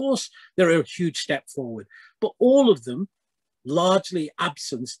 And of course, they're a huge step forward. But all of them largely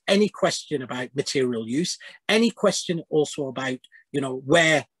absence any question about material use, any question also about, you know,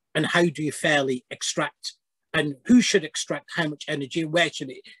 where and how do you fairly extract, and who should extract how much energy and where should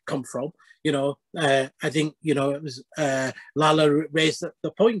it come from? You know, I think, you know, it was Lala raised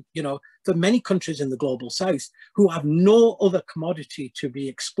the point, you know, for many countries in the global south who have no other commodity to be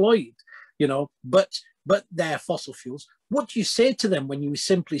exploited, you know, but their fossil fuels. What do you say to them when you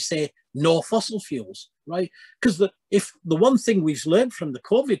simply say no fossil fuels, right? Because if the one thing we've learned from the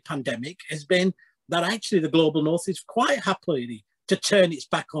COVID pandemic has been that actually the global north is quite happy to turn its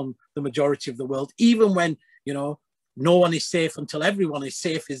back on the majority of the world, even when, you know, no one is safe until everyone is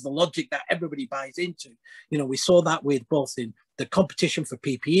safe is the logic that everybody buys into. You know, we saw that with both in the competition for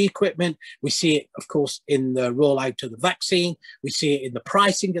PPE equipment. We see it, of course, in the rollout of the vaccine. We see it in the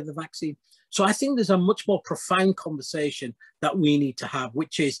pricing of the vaccine. So I think there's a much more profound conversation that we need to have,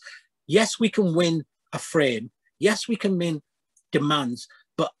 which is, yes, we can win a frame. Yes, we can win demands,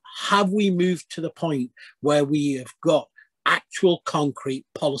 but have we moved to the point where we have got actual concrete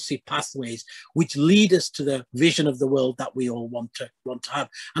policy pathways which lead us to the vision of the world that we all want to have?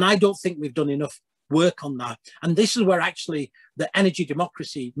 And I don't think we've done enough work on that. And this is where actually the energy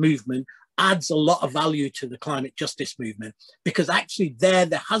democracy movement adds a lot of value to the climate justice movement, because actually there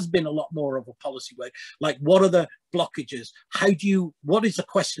has been a lot more of a policy work. Like, what are the blockages? What is the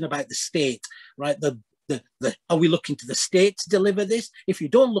question about the state, right? Are we looking to the state to deliver this? If you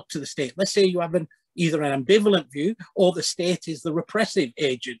don't look to the state, let's say you have either an ambivalent view or the state is the repressive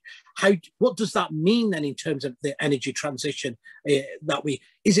agent. What does that mean then in terms of the energy transition?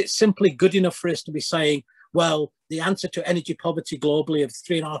 Is it simply good enough for us to be saying, well, the answer to energy poverty globally of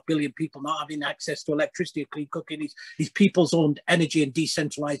 3.5 billion people not having access to electricity or clean cooking is people's own energy and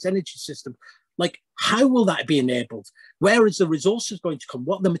decentralized energy system? Like, how will that be enabled? Where is the resources going to come?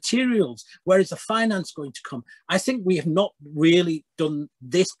 What are the materials? Where is the finance going to come? I think we have not really done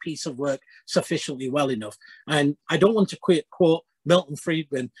this piece of work sufficiently well enough. And I don't want to quote Milton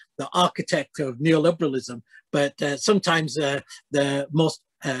Friedman, the architect of neoliberalism, but sometimes the most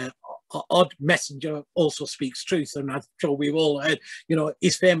odd messenger also speaks truth. And I'm sure we've all heard, you know,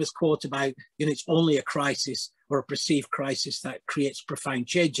 his famous quote about, you know, it's only a crisis or a perceived crisis that creates profound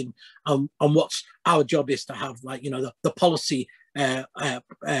change. And what's our job is to have, like, you know, the policy, the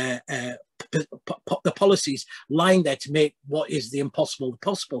policies lying there to make what is the impossible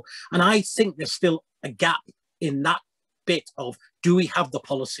possible. And I think there's still a gap in that bit of, do we have the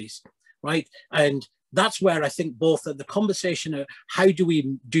policies, right? And that's where I think both the conversation of how do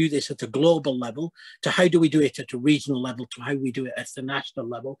we do this at a global level, to how do we do it at a regional level, to how we do it at the national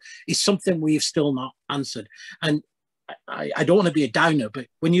level, is something we've still not answered. And I don't want to be a downer, but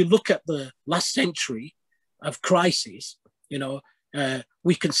when you look at the last century of crises, you know,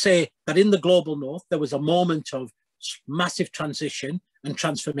 we can say that in the global north, there was a moment of massive transition and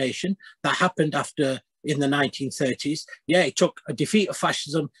transformation that happened in the 1930s. Yeah, it took a defeat of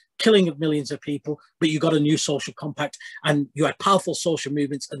fascism, killing of millions of people, but you got a new social compact and you had powerful social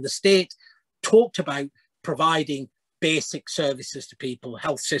movements, and the state talked about providing basic services to people,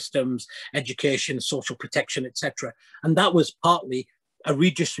 health systems, education, social protection, etc. And that was partly a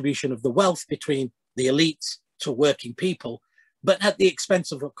redistribution of the wealth between the elites to working people, but at the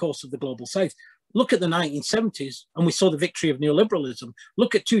expense of course, of the global south. Look at the 1970s, and we saw the victory of neoliberalism.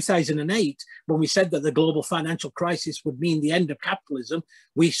 Look at 2008, when we said that the global financial crisis would mean the end of capitalism.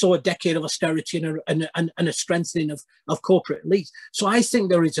 We saw a decade of austerity and a strengthening of corporate elites. So I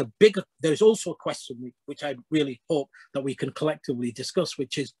think there's also a question which I really hope that we can collectively discuss,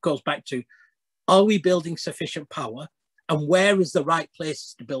 which goes back to, are we building sufficient power? And where is the right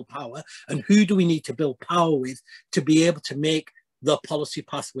place to build power? And who do we need to build power with to be able to make the policy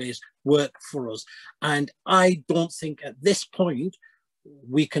pathways work for us? And I don't think at this point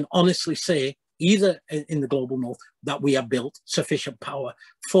we can honestly say, either in the global north, that we have built sufficient power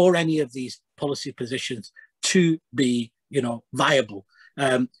for any of these policy positions to be, you know, viable.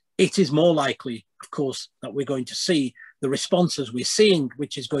 It is more likely, of course, that we're going to see the responses we're seeing,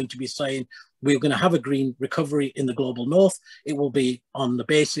 which is going to be saying we're going to have a green recovery in the global north. It will be on the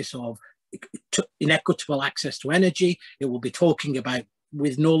basis of inequitable access to energy. It will be talking about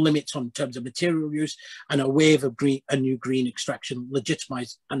with no limits on terms of material use, and a wave of a new green extraction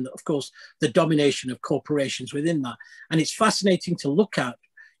legitimized, and of course the domination of corporations within that. And it's fascinating to look at,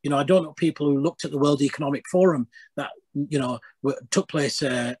 you know, I don't know people who looked at the World Economic Forum that, you know, took place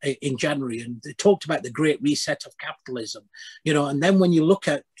in January, and they talked about the great reset of capitalism, you know, and then when you look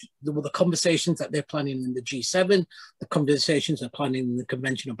at the conversations that they're planning in the G7, the conversations they're planning in the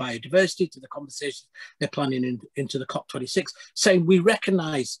Convention of Biodiversity, to the conversations they're planning into the COP26, saying we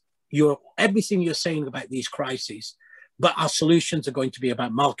recognize everything you're saying about these crises, but our solutions are going to be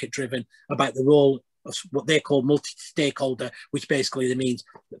about market driven, about the role of what they call multi-stakeholder, which basically means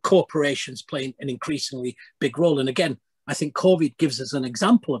corporations playing an increasingly big role. And again, I think COVID gives us an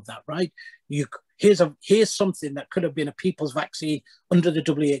example of that, right? here's something that could have been a people's vaccine under the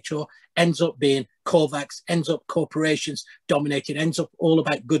WHO, ends up being COVAX, ends up corporations dominated, ends up all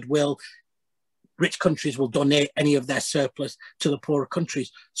about goodwill. Rich countries will donate any of their surplus to the poorer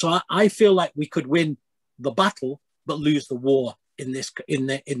countries. So I feel like we could win the battle but lose the war in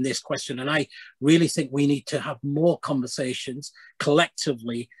this question. And I really think we need to have more conversations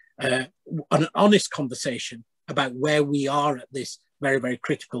collectively, an honest conversation about where we are at this very, very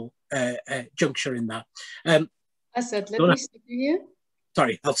critical juncture in that. Asad, let me stop you here.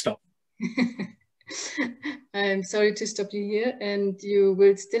 Sorry, I'll stop. I'm sorry to stop you here, and you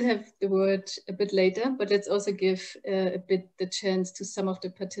will still have the word a bit later, but let's also give a bit the chance to some of the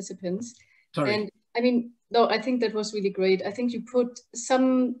participants. Sorry. And I mean, no, I think that was really great. I think you put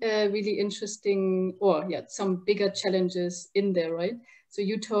some really interesting, or yeah, some bigger challenges in there, right? So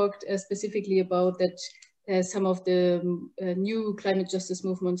you talked specifically about that some of the new climate justice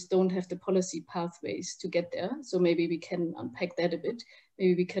movements don't have the policy pathways to get there. So maybe we can unpack that a bit.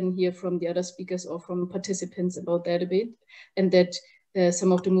 Maybe we can hear from the other speakers or from participants about that a bit, and that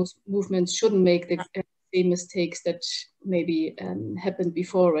some of the movements shouldn't make the same mistakes that maybe happened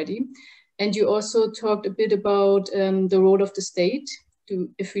before already. And you also talked a bit about the role of the state,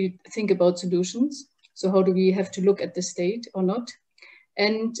 if we think about solutions. So how do we have to look at the state or not?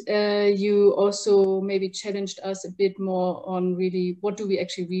 And you also maybe challenged us a bit more on really, what do we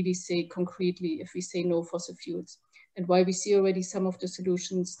actually really say concretely if we say no fossil fuels? And why we see already some of the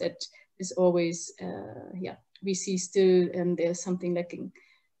solutions that is always, yeah, we see still there's something lacking.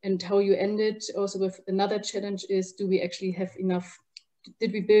 And how you ended also with another challenge is, do we actually have enough,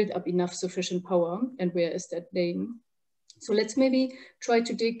 did we build up enough sufficient power, and where is that laying? So let's maybe try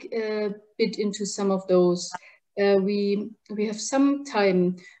to dig a bit into some of those. We have some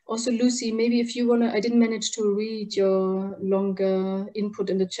time. Also, Lucy, maybe if you want to, I didn't manage to read your longer input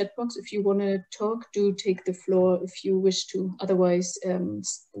in the chat box. If you want to talk, do take the floor if you wish to. Otherwise,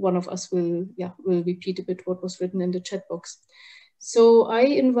 one of us will repeat a bit what was written in the chat box. So I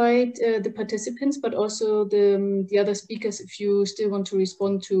invite the participants, but also the other speakers, if you still want to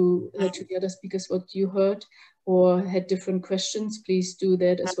respond to the other speakers, what you heard or had different questions, please do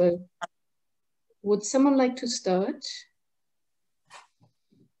that as well. Would someone like to start?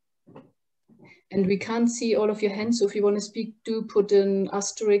 And we can't see all of your hands, so if you want to speak, do put an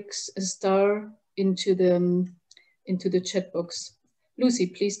asterisk, a star into the chat box. Lucy,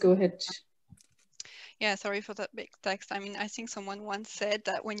 please go ahead. Yeah, sorry for that big text. I mean, I think someone once said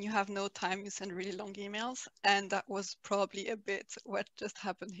that when you have no time, you send really long emails, and that was probably a bit what just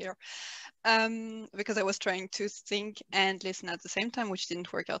happened here. Because I was trying to think and listen at the same time, which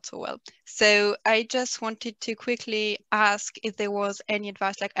didn't work out so well. So I just wanted to quickly ask if there was any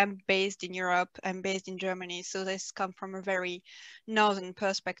advice. Like, I'm based in Europe, I'm based in Germany, so this comes from a very northern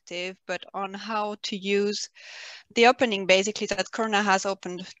perspective, but on how to use the opening basically that Corona has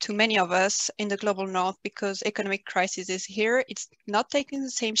opened to many of us in the global north, because economic crisis is here. It's not taking the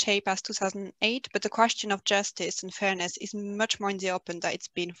same shape as 2008, but the question of justice and fairness is much more in the open than it's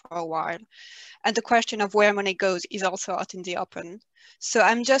been for a while. And the question of where money goes is also out in the open. So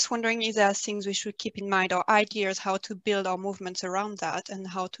I'm just wondering if there are things we should keep in mind, or ideas how to build our movements around that and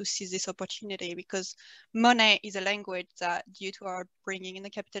how to seize this opportunity, because money is a language that, due to our bringing in a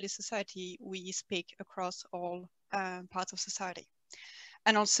capitalist society, we speak across all parts of society.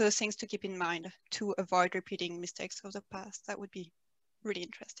 And also things to keep in mind to avoid repeating mistakes of the past. That would be really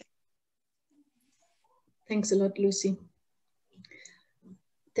interesting. Thanks a lot, Lucy.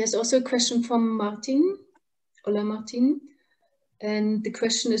 There's also a question from Martin. Hola, Martin. And the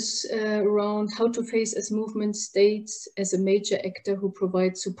question is around how to face as movement states as a major actor who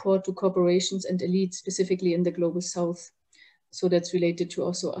provides support to corporations and elites, specifically in the global south. So that's related to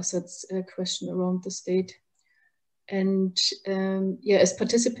also Asad's question around the state. And yeah, as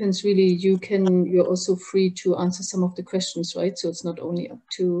participants, really, you're also free to answer some of the questions, right? So it's not only up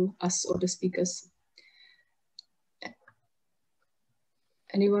to us or the speakers.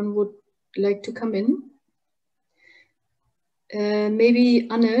 Anyone would like to come in? Maybe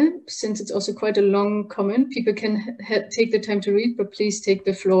Anne, since it's also quite a long comment, people can take the time to read, but please take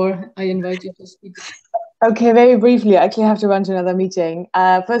the floor. I invite you to speak. Okay, very briefly, I actually have to run to another meeting.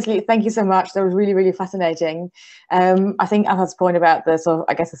 Firstly, thank you so much. That was really, really fascinating. I think Asad's point about the sort of,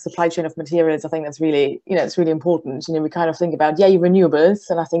 I guess, the supply chain of materials, I think that's really, it's really important. We kind of think about,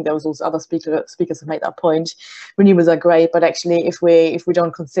 renewables, and I think there was also other speakers who made that point. Renewables are great, but actually, if we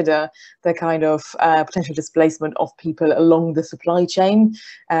don't consider the kind of potential displacement of people along the supply chain,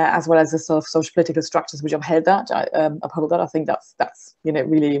 as well as the sort of social political structures which uphold that, I think that's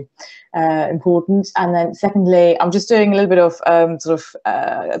really important. And then And secondly, I'm just doing a little bit of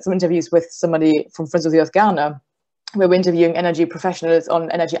some interviews with somebody from Friends of the Earth Ghana, where we're interviewing energy professionals on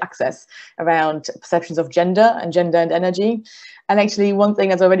energy access around perceptions of gender and energy. And actually one thing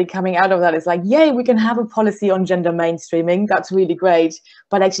that's already coming out of that is like, yay, we can have a policy on gender mainstreaming. That's really great.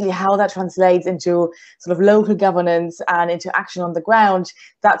 But actually how that translates into sort of local governance and into action on the ground,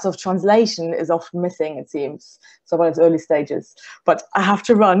 that sort of translation is often missing, it seems. So while it's early stages, but I have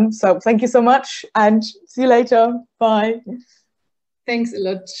to run. So thank you so much and see you later. Bye. Thanks a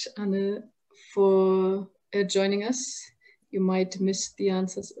lot, Anne, for joining us. You might miss the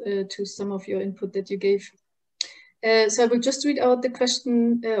answers to some of your input that you gave. So I will just read out the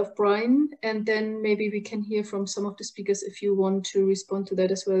question of Brian, and then maybe we can hear from some of the speakers if you want to respond to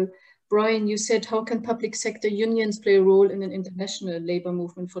that as well. Brian, you said, how can public sector unions play a role in an international labor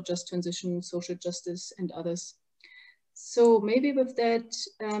movement for just transition, social justice, and others? So maybe with that,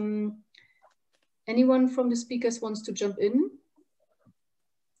 anyone from the speakers wants to jump in?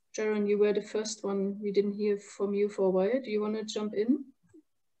 Jaron, you were the first one. We didn't hear from you for a while. Do you want to jump in?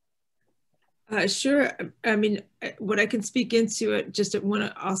 Sure. I mean, what I can speak into it, just want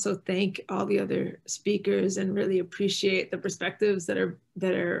to also thank all the other speakers and really appreciate the perspectives that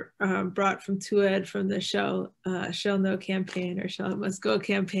are brought from TUED, from the Shell No campaign or Shell Must Go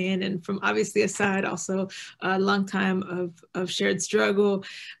campaign, and from obviously Assad, also a long time of shared struggle.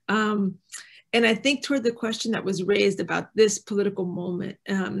 And I think toward the question that was raised about this political moment,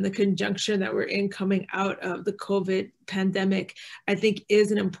 the conjunction that we're in coming out of the COVID pandemic, I think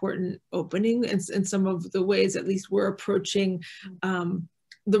is an important opening in some of the ways, at least we're approaching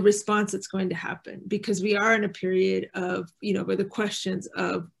the response that's going to happen, because we are in a period of, where the questions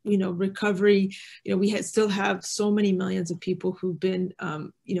of, recovery, we still have so many millions of people who've been,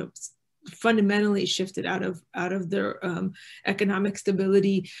 fundamentally shifted out of their economic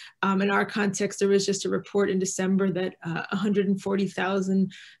stability. In our context, there was just a report in December that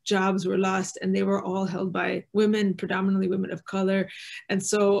 140,000 jobs were lost, and they were all held by women, predominantly women of color. And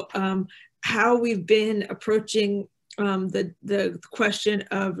so how we've been approaching the question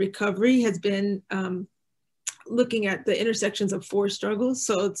of recovery has been looking at the intersections of four struggles.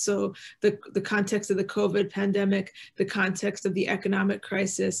 So the context of the COVID pandemic, the context of the economic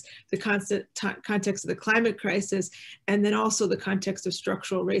crisis, the context of the climate crisis, and then also the context of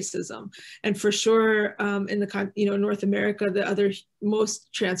structural racism. And for sure, in North America, the other most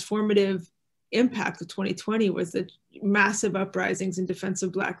transformative impact of 2020 was the massive uprisings in defense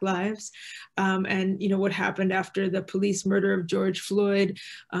of Black lives, and what happened after the police murder of George Floyd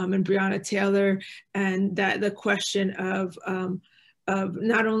and Breonna Taylor, and that the question of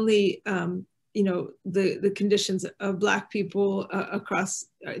not only the conditions of Black people across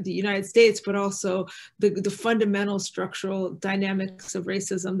the United States, but also the fundamental structural dynamics of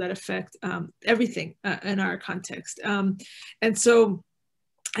racism that affect everything in our context. And so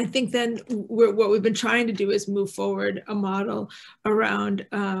I think then what we've been trying to do is move forward a model around,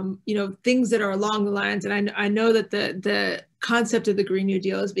 things that are along the lines. And I know that the concept of the Green New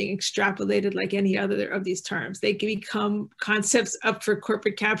Deal is being extrapolated like any other of these terms. They can become concepts up for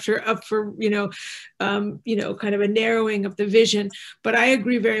corporate capture, up for, kind of a narrowing of the vision. But I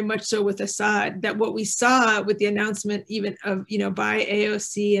agree very much so with Assad that what we saw with the announcement even of, by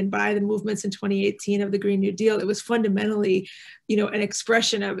AOC and by the movements in 2018 of the Green New Deal, it was fundamentally, an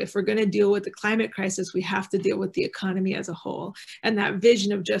expression of, if we're going to deal with the climate crisis, we have to deal with the economy as a whole. And that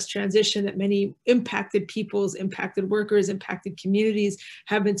vision of just transition that many impacted peoples, impacted workers, impacted communities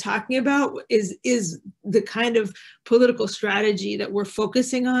have been talking about is the kind of political strategy that we're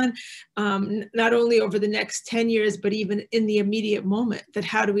focusing on, not only over the next 10 years, but even in the immediate moment. That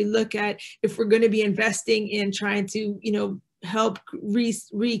how do we look at, if we're going to be investing in trying to, help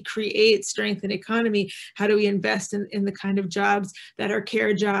recreate strength in economy, how do we invest in the kind of jobs that are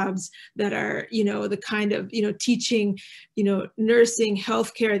care jobs, that are, the kind of, teaching, nursing,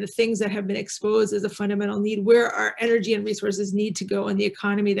 healthcare, the things that have been exposed as a fundamental need, where our energy and resources need to go in the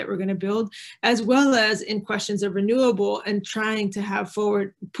economy that we're going to build, as well as in questions of renewable, and trying to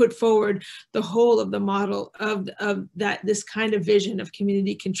put forward the whole of the model of this kind of vision of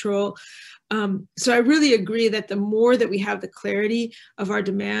community control. So I really agree that the more that we have the clarity of our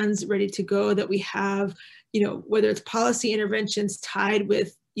demands ready to go, that we have, whether it's policy interventions tied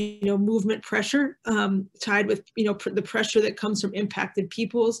with, movement pressure, tied with, the pressure that comes from impacted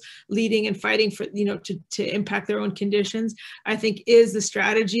peoples leading and fighting for, to impact their own conditions, I think is the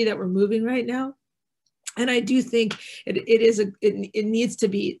strategy that we're moving right now. And I do think it needs to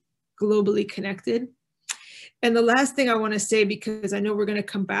be globally connected. And the last thing I want to say, because I know we're going to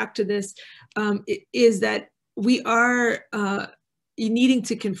come back to this, is that we are needing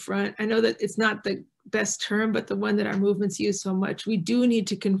to confront, I know that it's not the best term, but the one that our movements use so much. We do need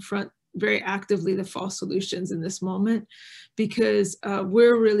to confront very actively the false solutions in this moment, because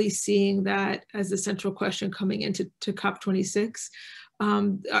we're really seeing that as the central question coming into COP26.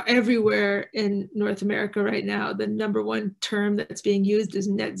 Everywhere in North America right now, the #1 term that's being used is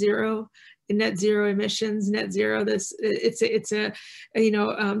net zero. Net zero emissions, net zero. There's a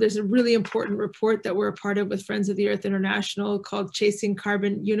really important report that we're a part of with Friends of the Earth International called Chasing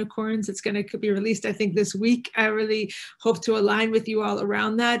Carbon Unicorns. It's going to be released, I think, this week. I really hope to align with you all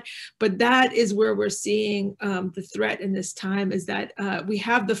around that. But that is where we're seeing the threat in this time, is that we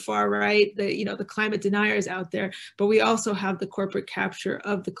have the far right, the climate deniers out there, but we also have the corporate capture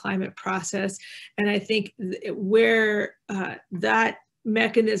of the climate process. And I think where that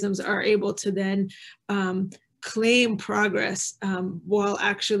mechanisms are able to then claim progress while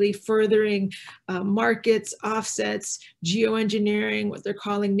actually furthering markets, offsets, geoengineering, what they're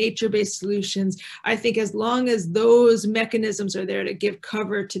calling nature-based solutions. I think as long as those mechanisms are there to give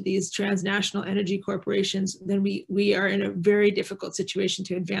cover to these transnational energy corporations, then we are in a very difficult situation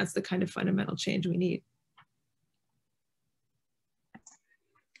to advance the kind of fundamental change we need.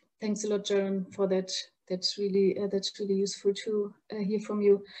 Thanks a lot, Sharon, for that. That's really useful to hear from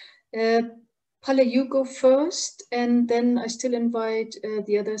you. Palle, you go first, and then I still invite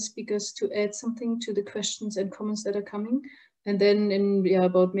the other speakers to add something to the questions and comments that are coming. And then in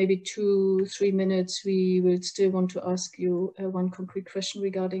about maybe 2-3 minutes, we will still want to ask you one concrete question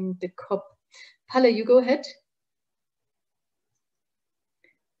regarding the COP. Palle, you go ahead.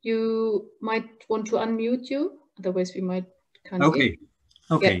 You might want to unmute you, otherwise we might can't hear. Okay.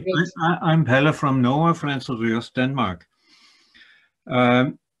 Okay, yeah, I'm Palle from NOAA, Friends of the Earth, Denmark.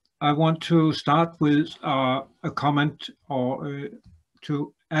 I want to start with a comment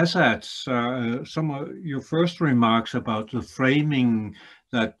to Asad's, some of your first remarks about the framing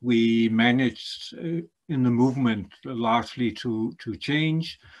that we managed in the movement largely to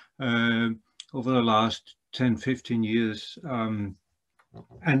change over the last 10-15 years.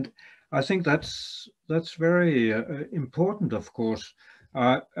 And I think that's very important, of course.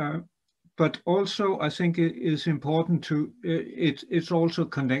 But also, I think it is important to, it also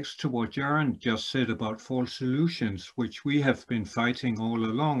connects to what Jaren just said about false solutions, which we have been fighting all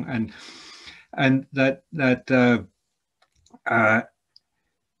along, and that the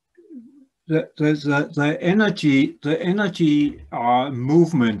energy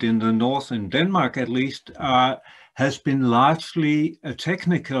movement in the north, in Denmark at least, has been largely a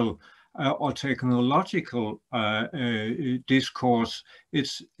technical or technological discourse. It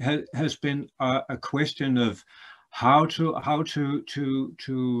has been a question of how to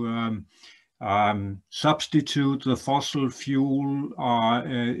substitute the fossil fuel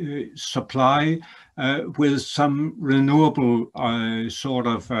supply with some renewable sort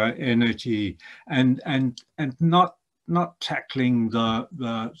of energy, and not tackling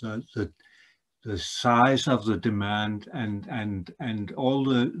the size of the demand and all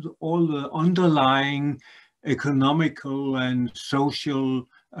the underlying economical and social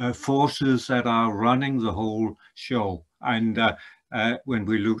forces that are running the whole show. And when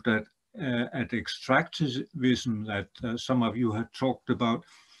we looked at extractivism that some of you have talked about,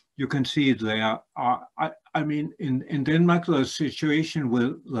 you can see there are, I mean, in Denmark, the situation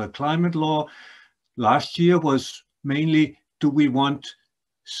with the climate law last year was mainly, do we want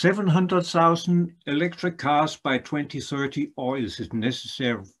 700,000 electric cars by 2030, or is it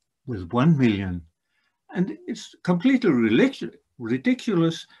necessary with 1 million? And it's completely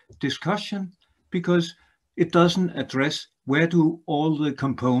ridiculous discussion, because it doesn't address where do all the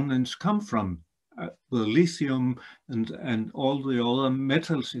components come from, the lithium and all the other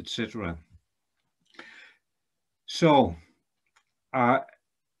metals, etc. So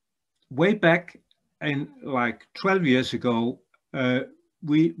way back in like 12 years ago,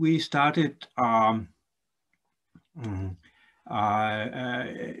 we started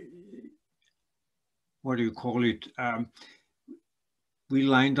what do you call it? We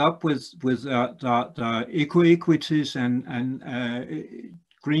lined up with the eco-equities and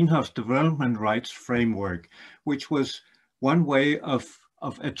greenhouse development rights framework, which was one way of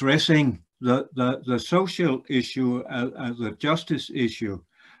addressing the social issue, the justice issue,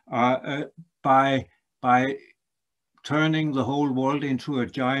 by turning the whole world into a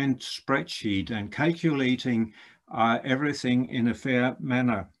giant spreadsheet and calculating everything in a fair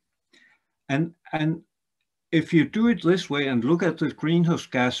manner. And if you do it this way and look at the greenhouse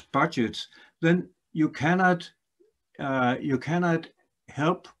gas budgets, then you cannot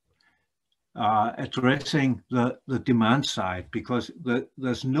help addressing the demand side, because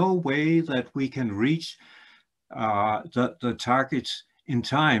there's no way that we can reach the targets in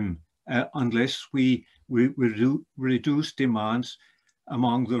time unless we reduce demands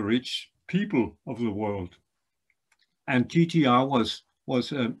among the rich people of the world. And GTR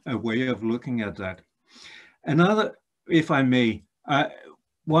was a way of looking at that. Another, if I may,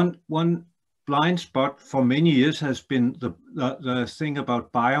 one blind spot for many years has been the thing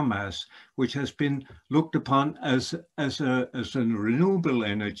about biomass, which has been looked upon as a renewable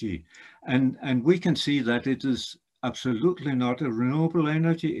energy, and we can see that it is absolutely not a renewable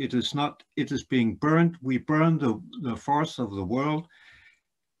energy. It is not. It is being burned. We burn the forests of the world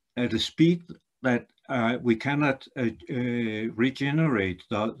at a speed that we cannot regenerate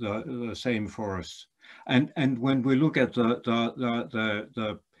the same forests. And when we look at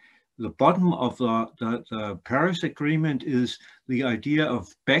the bottom of the Paris Agreement is the idea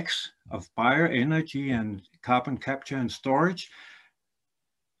of BECCS, of bioenergy and carbon capture and storage.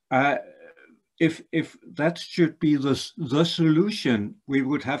 If that should be the solution, we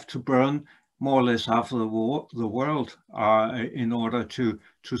would have to burn more or less half of the world in order to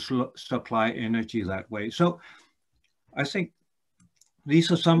supply energy that way. So I think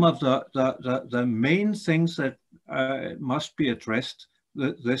these are some of the main things that must be addressed.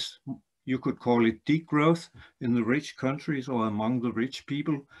 This, you could call it degrowth in the rich countries or among the rich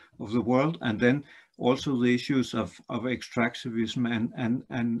people of the world, and then also the issues of extractivism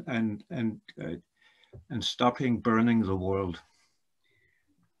and stopping burning the world.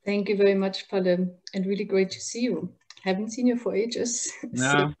 Thank you very much, Palle, and really great to see you. Haven't seen you for ages.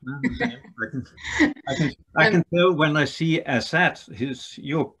 No, I can tell when I see Assad,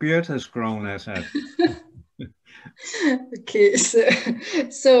 your beard has grown, Assad. Okay,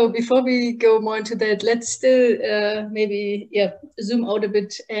 so before we go more into that, let's still maybe zoom out a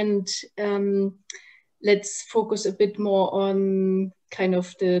bit and let's focus a bit more on kind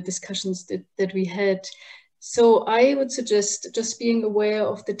of the discussions that we had. So I would suggest just being aware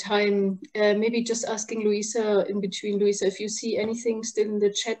of the time, maybe just asking Luisa in between. Luisa, if you see anything still in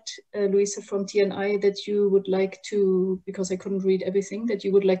the chat, Luisa from TNI, that you would like to, because I couldn't read everything, that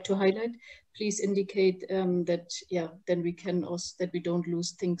you would like to highlight, please indicate that, then we can also, that we don't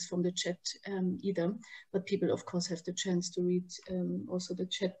lose things from the chat either. But people, of course, have the chance to read also the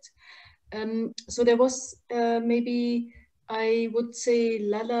chat. So there was maybe, I would say,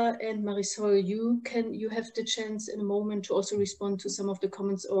 Lala and Marisol, you have the chance in a moment to also respond to some of the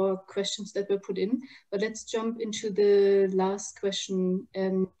comments or questions that were put in. But let's jump into the last question.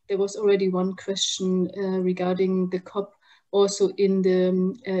 There was already one question regarding the COP also in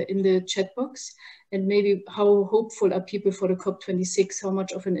the chat box, and maybe how hopeful are people for the COP26? How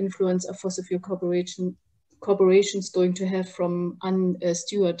much of an influence are fossil fuel corporations going to have from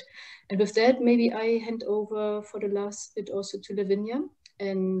Stuart? And with that, maybe I hand over for the last bit also to Lavinia,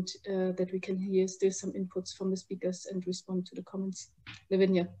 and that we can hear still some inputs from the speakers and respond to the comments.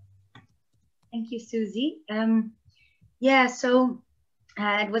 Lavinia. Thank you, Susie. So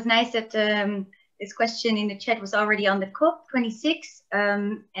it was nice that this question in the chat was already on the COP26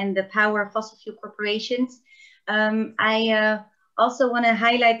 and the power of fossil fuel corporations. I also want to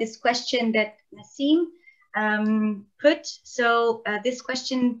highlight this question that Nassim put. So this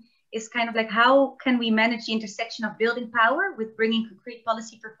question is kind of like, how can we manage the intersection of building power with bringing concrete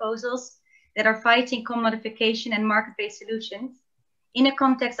policy proposals that are fighting commodification and market-based solutions in a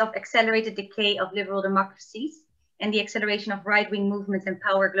context of accelerated decay of liberal democracies and the acceleration of right-wing movements and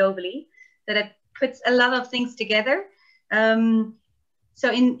power globally? That it puts a lot of things together. So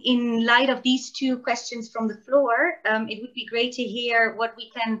in light of these two questions from the floor, it would be great to hear what we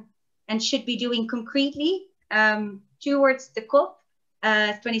can and should be doing concretely towards the COP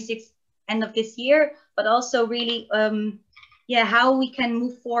 26 end of this year, but also really, how we can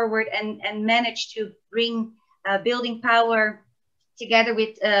move forward and manage to bring building power together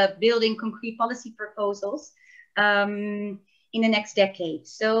with building concrete policy proposals in the next decade.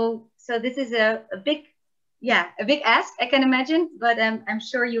 So this is a big ask, I can imagine, but I'm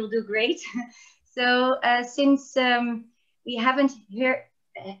sure you'll do great. So since we haven't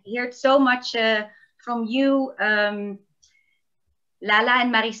heard so much from you, Lala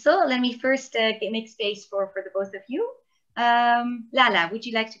and Marisol, let me first make space for the both of you. Lala, would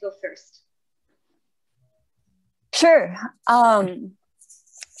you like to go first? Sure.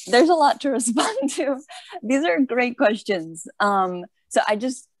 There's a lot to respond to. These are great questions. So I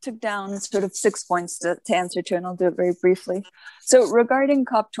just took down sort of 6 points to answer to, and I'll do it very briefly. So regarding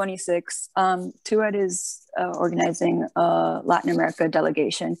COP26, TUAD is organizing a Latin America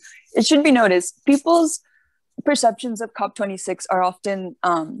delegation. It should be noticed, people's perceptions of COP26 are often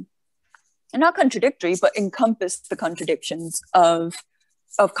not contradictory, but encompass the contradictions of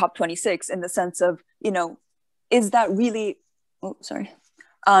COP26 in the sense of, is that really,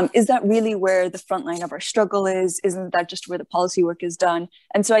 Is that really where the front line of our struggle is? Isn't that just where the policy work is done?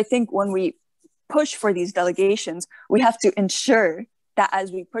 And so I think when we push for these delegations, we have to ensure that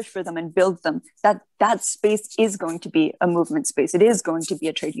as we push for them and build them, that space is going to be a movement space. It is going to be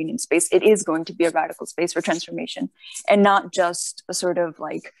a trade union space. It is going to be a radical space for transformation, and not just a sort of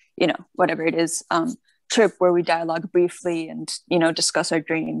like, whatever it is, trip where we dialogue briefly and, discuss our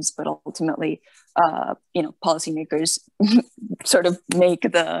dreams, but ultimately, policymakers sort of make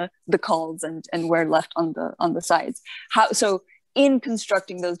the calls and we're left on the sides. So in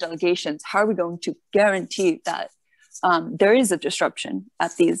constructing those delegations, how are we going to guarantee that there is a disruption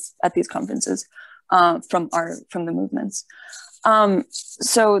at these conferences from the movements?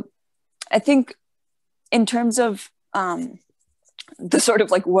 So I think in terms of the sort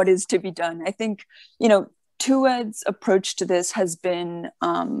of like what is to be done, I think, TUED's approach to this has been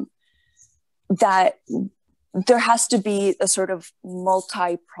that there has to be a sort of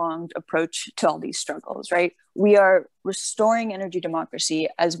multi-pronged approach to all these struggles, right? We are restoring energy democracy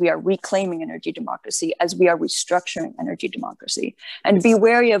as we are reclaiming energy democracy, as we are restructuring energy democracy. And be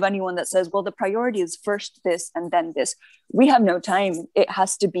wary of anyone that says, well, the priority is first this and then this. We have no time. It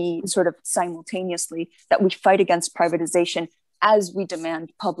has to be sort of simultaneously that we fight against privatization as we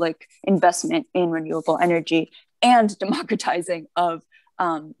demand public investment in renewable energy and democratizing of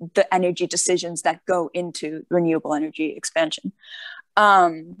the energy decisions that go into renewable energy expansion.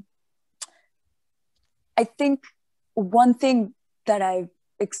 I think one thing that I've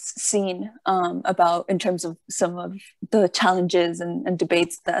seen about in terms of some of the challenges and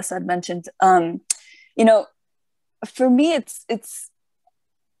debates that Asad mentioned, for me, it's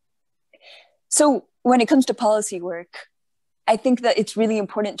so when it comes to policy work, I think that it's really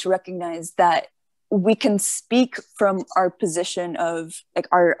important to recognize that we can speak from our position of like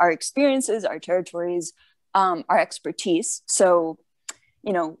our experiences, our territories, our expertise. So,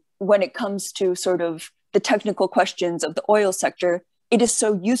 when it comes to sort of the technical questions of the oil sector, it is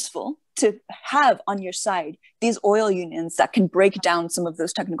so useful to have on your side these oil unions that can break down some of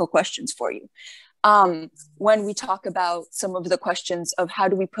those technical questions for you. When we talk about some of the questions of how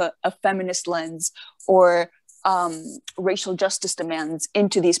do we put a feminist lens or racial justice demands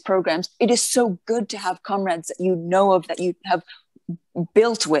into these programs, it is so good to have comrades that you know of, that you have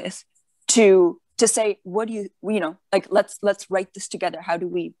built with, to say, what do you like, let's write this together. How do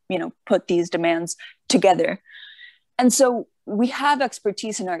we put these demands together? And so we have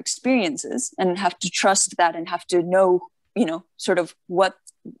expertise in our experiences and have to trust that and have to know sort of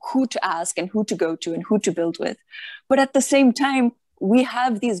who to ask and who to go to and who to build with. But at the same time, we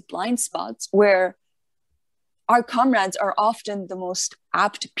have these blind spots where our comrades are often the most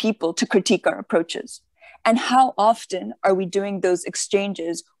apt people to critique our approaches. And how often are we doing those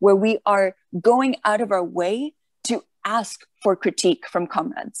exchanges where we are going out of our way to ask for critique from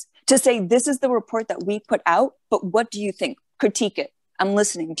comrades, to say, this is the report that we put out, but what do you think? Critique it. I'm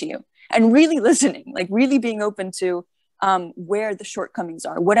listening to you. And really listening, like really being open to where the shortcomings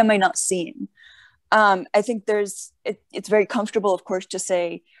are. What am I not seeing? I think it's very comfortable, of course, to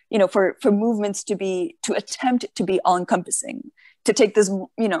say, for movements to attempt to be all encompassing, to take this,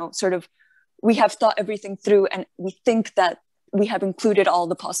 sort of, we have thought everything through and we think that we have included all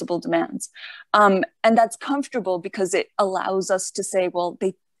the possible demands. And that's comfortable because it allows us to say, well,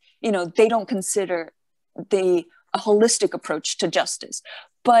 they don't consider a holistic approach to justice.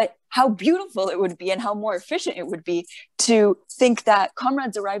 But how beautiful it would be and how more efficient it would be to think that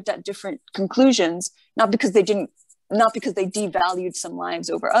comrades arrived at different conclusions, not because they devalued some lives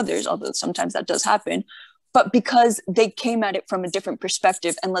over others, although sometimes that does happen, but because they came at it from a different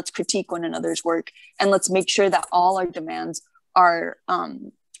perspective. And let's critique one another's work, and let's make sure that all our demands are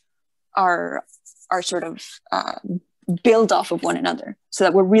sort of build off of one another, so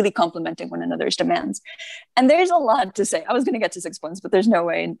that we're really complementing one another's demands. And there's a lot to say. I was going to get to 6 points, but there's no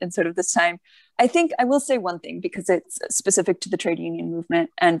way in sort of this time. I think I will say one thing because it's specific to the trade union movement.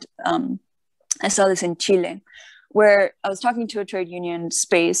 And I saw this in Chile, where I was talking to a trade union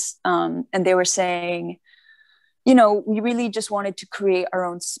space and they were saying, we really just wanted to create our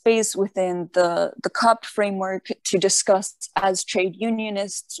own space within the COP framework to discuss as trade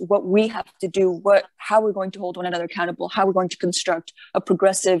unionists what we have to do, how we're going to hold one another accountable, how we're going to construct a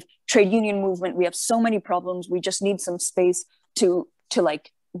progressive trade union movement. We have so many problems. We just need some space to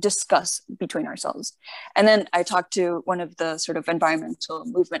like discuss between ourselves. And then I talked to one of the sort of environmental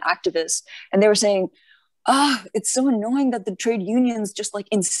movement activists, and they were saying, it's so annoying that the trade unions just like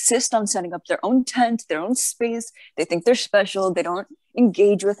insist on setting up their own tent, their own space. They think they're special. They don't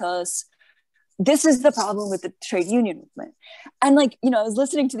engage with us. This is the problem with the trade union movement. And like, I was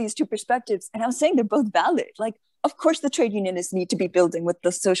listening to these two perspectives and I was saying they're both valid. Like, of course the trade unionists need to be building with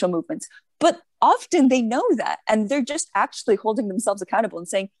the social movements, but often they know that, and they're just actually holding themselves accountable and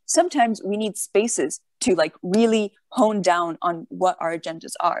saying, sometimes we need spaces to like really hone down on what our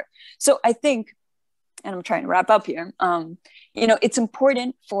agendas are. So I think, and I'm trying to wrap up here, you know, it's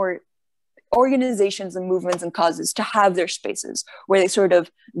important for organizations and movements and causes to have their spaces where they sort of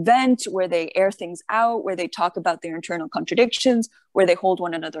vent, where they air things out, where they talk about their internal contradictions, where they hold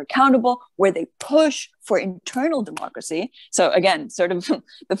one another accountable, where they push for internal democracy. So again, sort of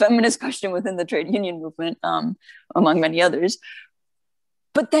the feminist question within the trade union movement, among many others.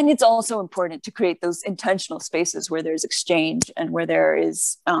 But then it's also important to create those intentional spaces where there's exchange and where there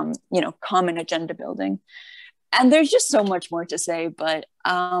is, you know, common agenda building. And there's just so much more to say, but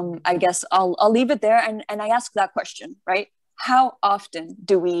I guess I'll leave it there. And I ask that question, right? How often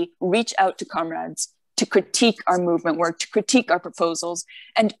do we reach out to comrades to critique our movement work, to critique our proposals?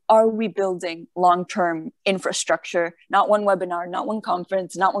 And are we building long-term infrastructure, not one webinar, not one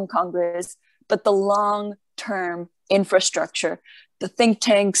conference, not one Congress, but the long-term infrastructure, the think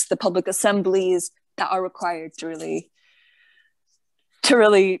tanks, the public assemblies that are required to really,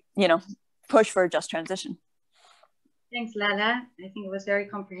 you know, push for a just transition? Thanks, Lala. I think it was very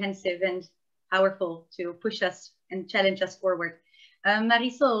comprehensive and powerful to push us and challenge us forward.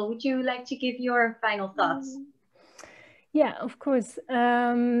 Marisol, would you like to give your final thoughts? Yeah, of course.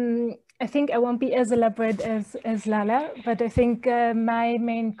 I think I won't be as elaborate as Lala, but I think my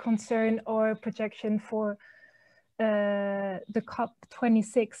main concern or projection for the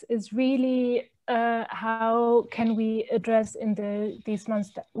COP26 is really how can we address in these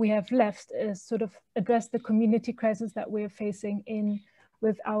months that we have left, sort of address the community crisis that we're facing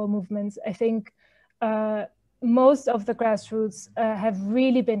with our movements. I think most of the grassroots have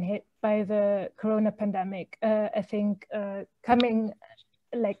really been hit by the corona pandemic. I think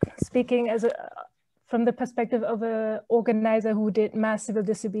speaking as from the perspective of an organizer who did mass civil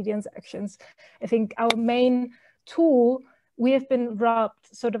disobedience actions, I think our main tool, we have been robbed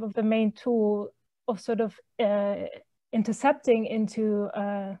sort of the main tool of sort of intercepting into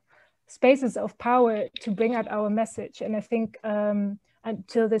spaces of power to bring out our message. And I think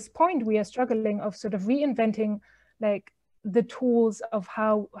until this point, we are struggling of sort of reinventing like the tools of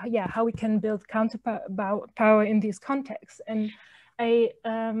how we can build counter power in these contexts. And I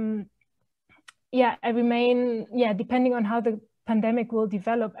remain, depending on how the pandemic will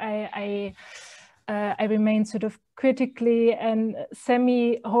develop, I remain sort of critically and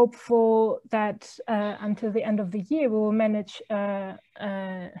semi-hopeful that until the end of the year, we will manage to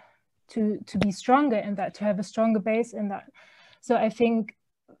be stronger in that, to have a stronger base in that. So I think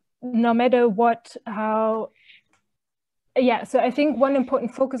no matter so I think one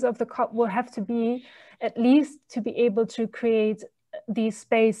important focus of the COP will have to be at least to be able to create these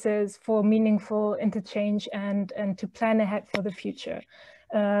spaces for meaningful interchange and to plan ahead for the future.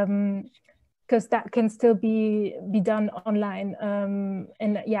 Because that can still be done online.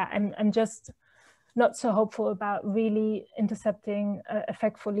 I'm just not so hopeful about really intercepting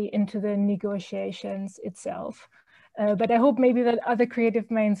effectively into the negotiations itself. But I hope maybe that other creative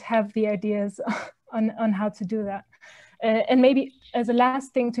minds have the ideas on how to do that. And maybe as a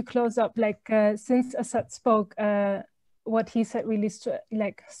last thing to close up, like since Assad spoke, what he said really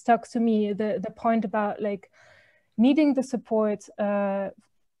stuck to me, the point about like needing the support,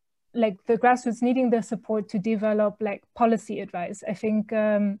 like the grassroots needing the support to develop like policy advice. I think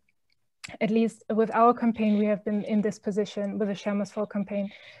at least with our campaign, we have been in this position with the Share Must Fall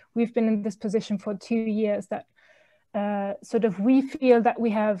campaign. We've been in this position for 2 years that sort of we feel that we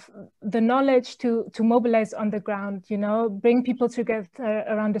have the knowledge to mobilize on the ground, you know, bring people together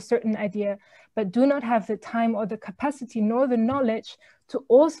around a certain idea, but do not have the time or the capacity nor the knowledge to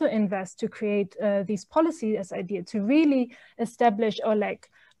also invest to create these policies as idea, to really establish or like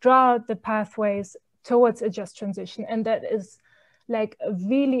draw out the pathways towards a just transition. And that is like a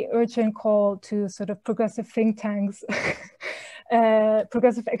really urgent call to sort of progressive think tanks,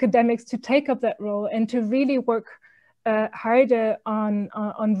 progressive academics to take up that role and to really work harder on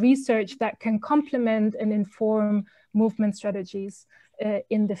research that can complement and inform movement strategies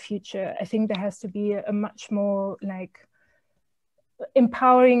in the future. I think there has to be a much more like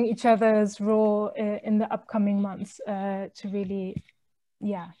empowering each other's role in the upcoming months to really,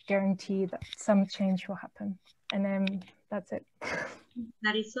 guarantee that some change will happen. And that's it.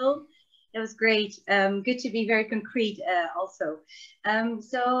 Marisol, that was great. Good to be very concrete also.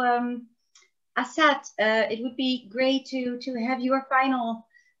 Assad, it would be great to have your final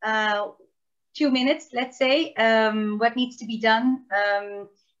 2 minutes, let's say, what needs to be done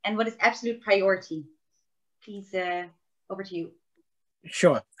and what is absolute priority. Please, over to you.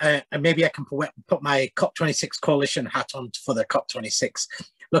 Sure. And maybe I can put my COP26 coalition hat on for the COP26.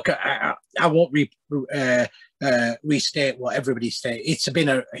 Look, I won't restate what everybody stated. It's been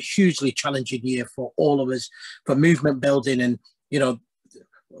a hugely challenging year for all of us, for movement building, and, you know,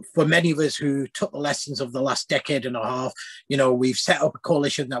 for many of us who took the lessons of the last decade and a half. You know, we've set up a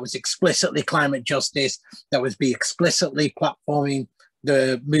coalition that was explicitly climate justice, that was explicitly platforming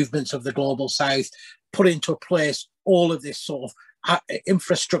the movements of the global south, put into place all of this sort of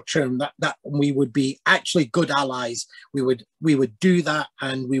infrastructure, and that we would be actually good allies. We would do that,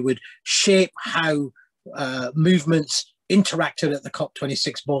 and we would shape how movements interacted at the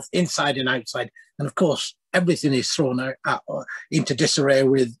COP26, both inside and outside. And of course, everything is thrown out into disarray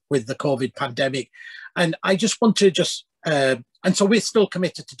with the COVID pandemic. And I just want to and so we're still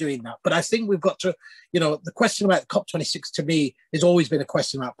committed to doing that. But I think we've got to, you know, the question about COP26 to me has always been a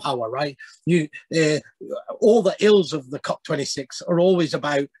question about power, right? All the ills of the COP26 are always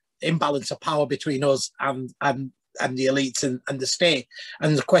about imbalance of power between us and the elites and the state.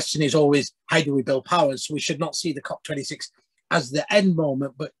 And the question is always, how do we build power? So we should not see the COP26 as the end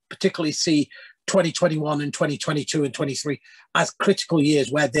moment, but particularly see 2021 and 2022 and 23 as critical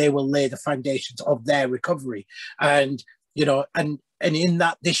years where they will lay the foundations of their recovery. And, you know, and in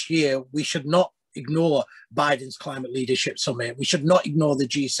that this year, we should not ignore Biden's climate leadership summit. We should not ignore the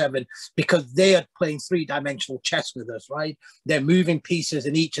G7, because they are playing three-dimensional chess with us, right? They're moving pieces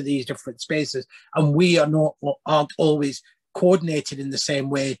in each of these different spaces, and we aren't always coordinated in the same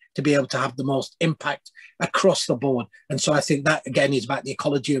way to be able to have the most impact across the board. And so I think that again is about the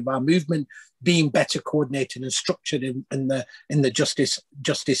ecology of our movement being better coordinated and structured in the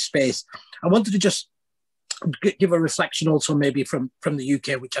justice space. I wanted to just give a reflection also maybe from the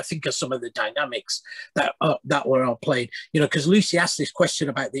UK, which I think are some of the dynamics that were all played, you know, because Lucy asked this question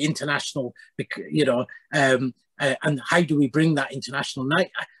about the international, you know, and how do we bring that international? And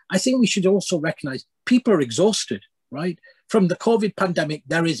I think we should also recognize people are exhausted, right? From the COVID pandemic,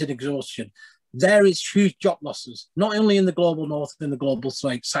 there is an exhaustion. There is huge job losses, not only in the global north and the global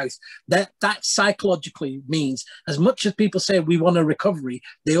south. That psychologically means, as much as people say we want a recovery,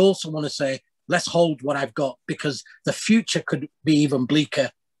 they also want to say, let's hold what I've got, because the future could be even bleaker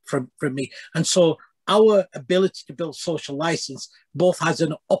from me. And so our ability to build social license both has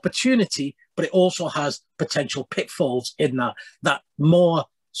an opportunity, but it also has potential pitfalls in that more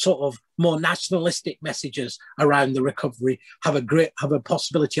nationalistic messages around the recovery have a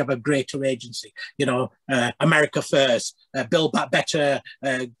possibility of a greater agency. You know, America first, Build Back Better,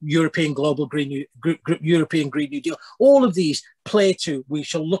 European Green New Deal. All of these play to, we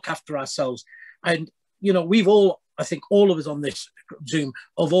shall look after ourselves. And, you know, I think all of us on this Zoom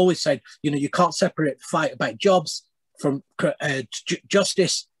have always said, you know, you can't separate the fight about jobs from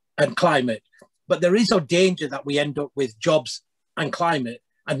justice and climate. But there is a danger that we end up with jobs and climate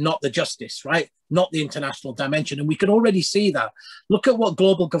and not the justice, right? Not the international dimension. And we can already see that. Look at what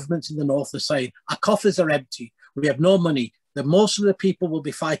global governments in the North are saying. Our coffers are empty. We have no money. Most of the people will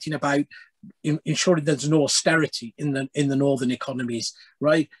be fighting about ensuring there's no austerity in the northern economies,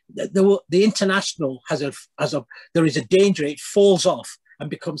 right? The international there is a danger it falls off and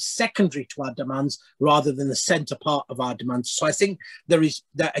becomes secondary to our demands rather than the center part of our demands. So I think there is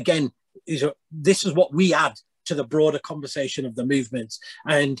that again. This is what we add to the broader conversation of the movements.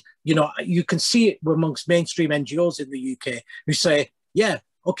 And, you know, you can see it amongst mainstream NGOs in the UK who say, yeah,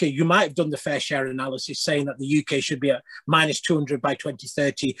 okay, you might have done the fair share analysis saying that the UK should be at -200 by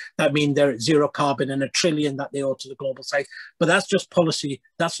 2030. That means they're at zero carbon and $1 trillion that they owe to the global south. But that's just policy.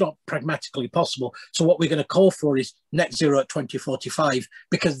 That's not pragmatically possible. So what we're going to call for is net zero at 2045,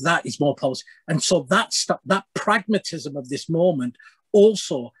 because that is more policy. And so that pragmatism of this moment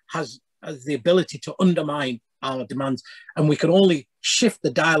also has the ability to undermine our demands, and we can only shift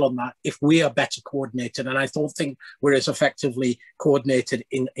the dial on that if we are better coordinated. And I don't think we're as effectively coordinated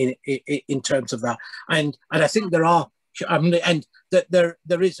in terms of that. And I think there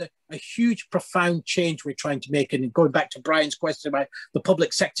is a huge, profound change we're trying to make. And going back to Brian's question about the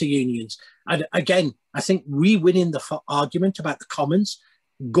public sector unions, and again, I think re-winning the argument about the commons,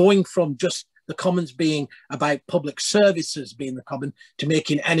 going from just the commons being about public services being the common to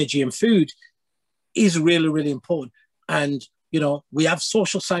making energy and food is really, really important. And, you know, we have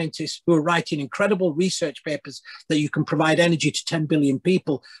social scientists who are writing incredible research papers that you can provide energy to 10 billion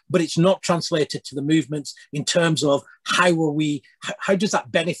people, but it's not translated to the movements in terms of how does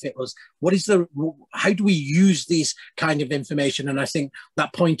that benefit us? How do we use this kind of information? And I think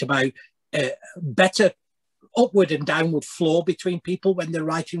that point about better upward and downward flow between people when they're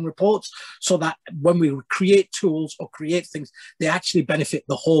writing reports, so that when we create tools or create things, they actually benefit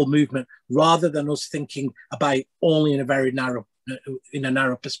the whole movement rather than us thinking about only in a very narrow in a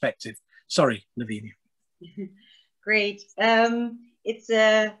narrow perspective. Sorry, Lavinia. Great.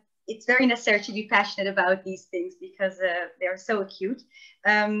 It's very necessary to be passionate about these things because they are so acute.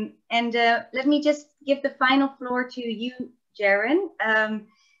 Let me just give the final floor to you, Jaren.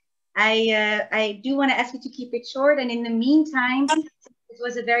 I do want to ask you to keep it short, and in the meantime, it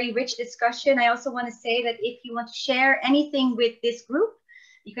was a very rich discussion. I also want to say that if you want to share anything with this group,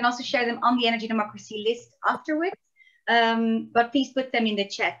 you can also share them on the Energy Democracy list afterwards. But please put them in the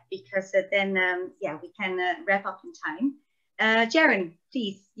chat because then, yeah, we can wrap up in time. Jaren,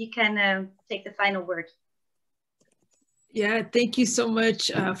 please, you can take the final word. Yeah, thank you so much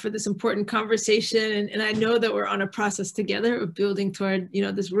for this important conversation. And I know that we're on a process together of building toward,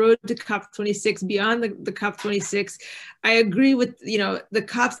 this road to COP26, beyond the COP26. I agree with, the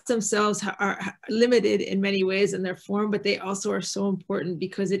COPs themselves are limited in many ways in their form, but they also are so important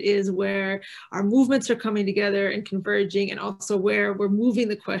because it is where our movements are coming together and converging, and also where we're moving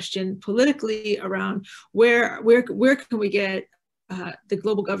the question politically around where can we get the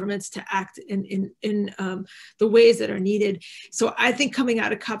global governments to act in the ways that are needed. So I think coming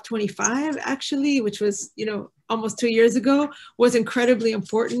out of COP25, actually, which was, almost 2 years ago, was incredibly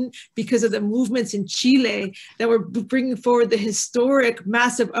important because of the movements in Chile that were bringing forward the historic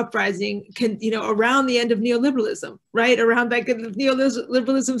massive uprising, around the end of neoliberalism, right? Around like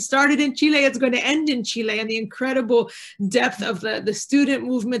neoliberalism started in Chile, it's going to end in Chile, and the incredible depth of the student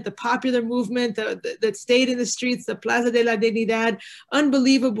movement, the popular movement that stayed in the streets, the Plaza de la Dignidad,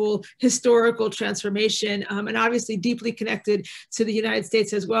 unbelievable historical transformation, and obviously deeply connected to the United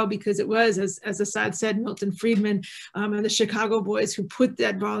States as well, because it was, as Assad said, Milton Friedman and the Chicago boys who put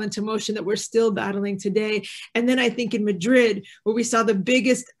that ball into motion that we're still battling today. And then I think in Madrid, where we saw the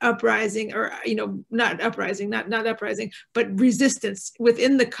biggest uprising, or not uprising, but resistance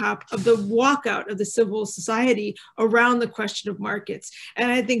within the COP of the walkout of the civil society around the question of markets.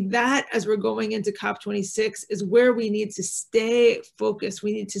 And I think that, as we're going into COP26, is where we need to stay focused.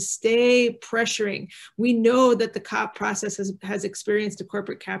 We need to stay pressuring. We know that the COP process has experienced a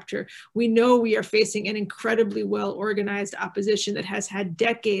corporate capture. We know we are facing an incredibly well-organized opposition that has had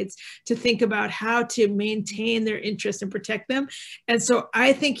decades to think about how to maintain their interests and protect them. And so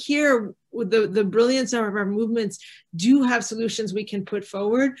I think here, with the brilliance of our movements, do have solutions we can put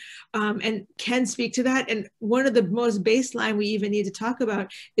forward and can speak to that. And one of the most baseline we even need to talk about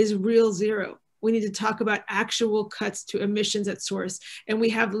is real zero. We need to talk about actual cuts to emissions at source. And we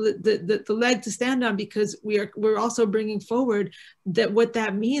have the leg to stand on, because we're also bringing forward that what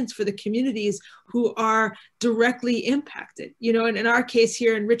that means for the communities who are directly impacted. And in our case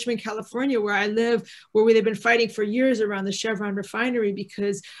here in Richmond, California, where I live, where they've been fighting for years around the Chevron refinery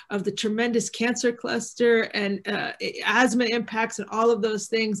because of the tremendous cancer cluster and asthma impacts and all of those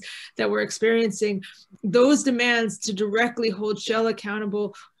things that we're experiencing, those demands to directly hold Shell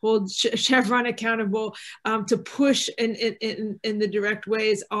accountable, hold Chevron accountable, to push in the direct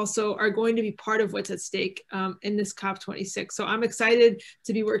ways also are going to be part of what's at stake in this COP26. So I'm excited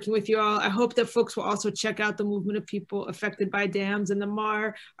to be working with you all. I hope that folks will also check out the movement of people affected by dams and the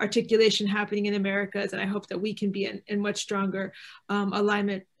MAR articulation happening in Americas. And I hope that we can be in much stronger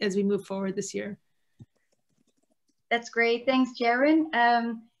alignment as we move forward this year. That's great. Thanks, Jaren.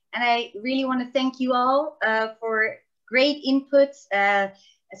 And I really want to thank you all for great inputs,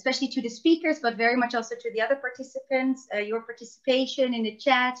 especially to the speakers, but very much also to the other participants. Your participation in the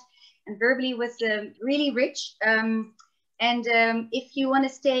chat and verbally was really rich. If you want to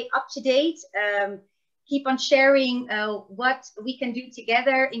stay up to date, keep on sharing what we can do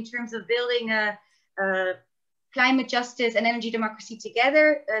together in terms of building a climate justice and energy democracy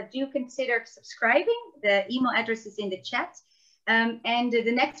together. Do consider subscribing. The email address is in the chat. And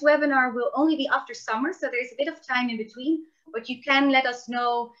the next webinar will only be after summer, so there's a bit of time in between, but you can let us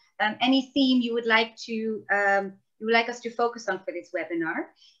know any theme you would like us to focus on for this webinar.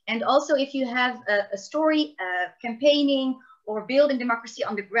 And also, if you have a story, campaigning or building democracy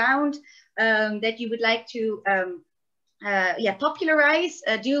on the ground that you would like to popularize,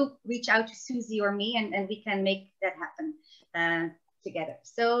 do reach out to Susie or me, and we can make that happen together.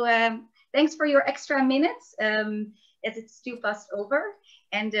 So thanks for your extra minutes as it's 2 past over,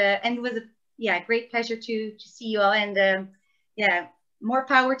 and it was a great pleasure to see you all, and more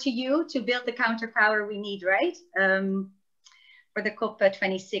power to you to build the counterpower we need, right? For the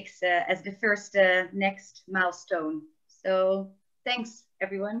COP26 as the first next milestone. So thanks,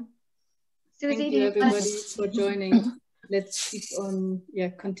 everyone. Susie, thank you, everybody, for joining. Let's keep on,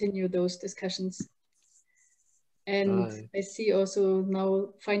 continue those discussions. And bye. I see also now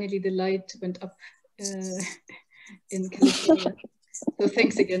finally the light went up in California. So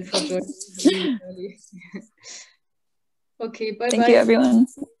thanks again for joining really early. Okay, bye-bye. Thank you, everyone.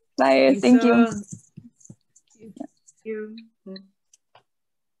 Bye. Thank you. Thank you.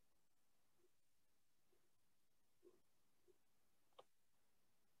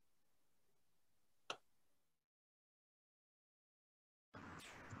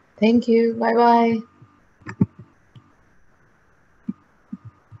 Thank you. Bye bye.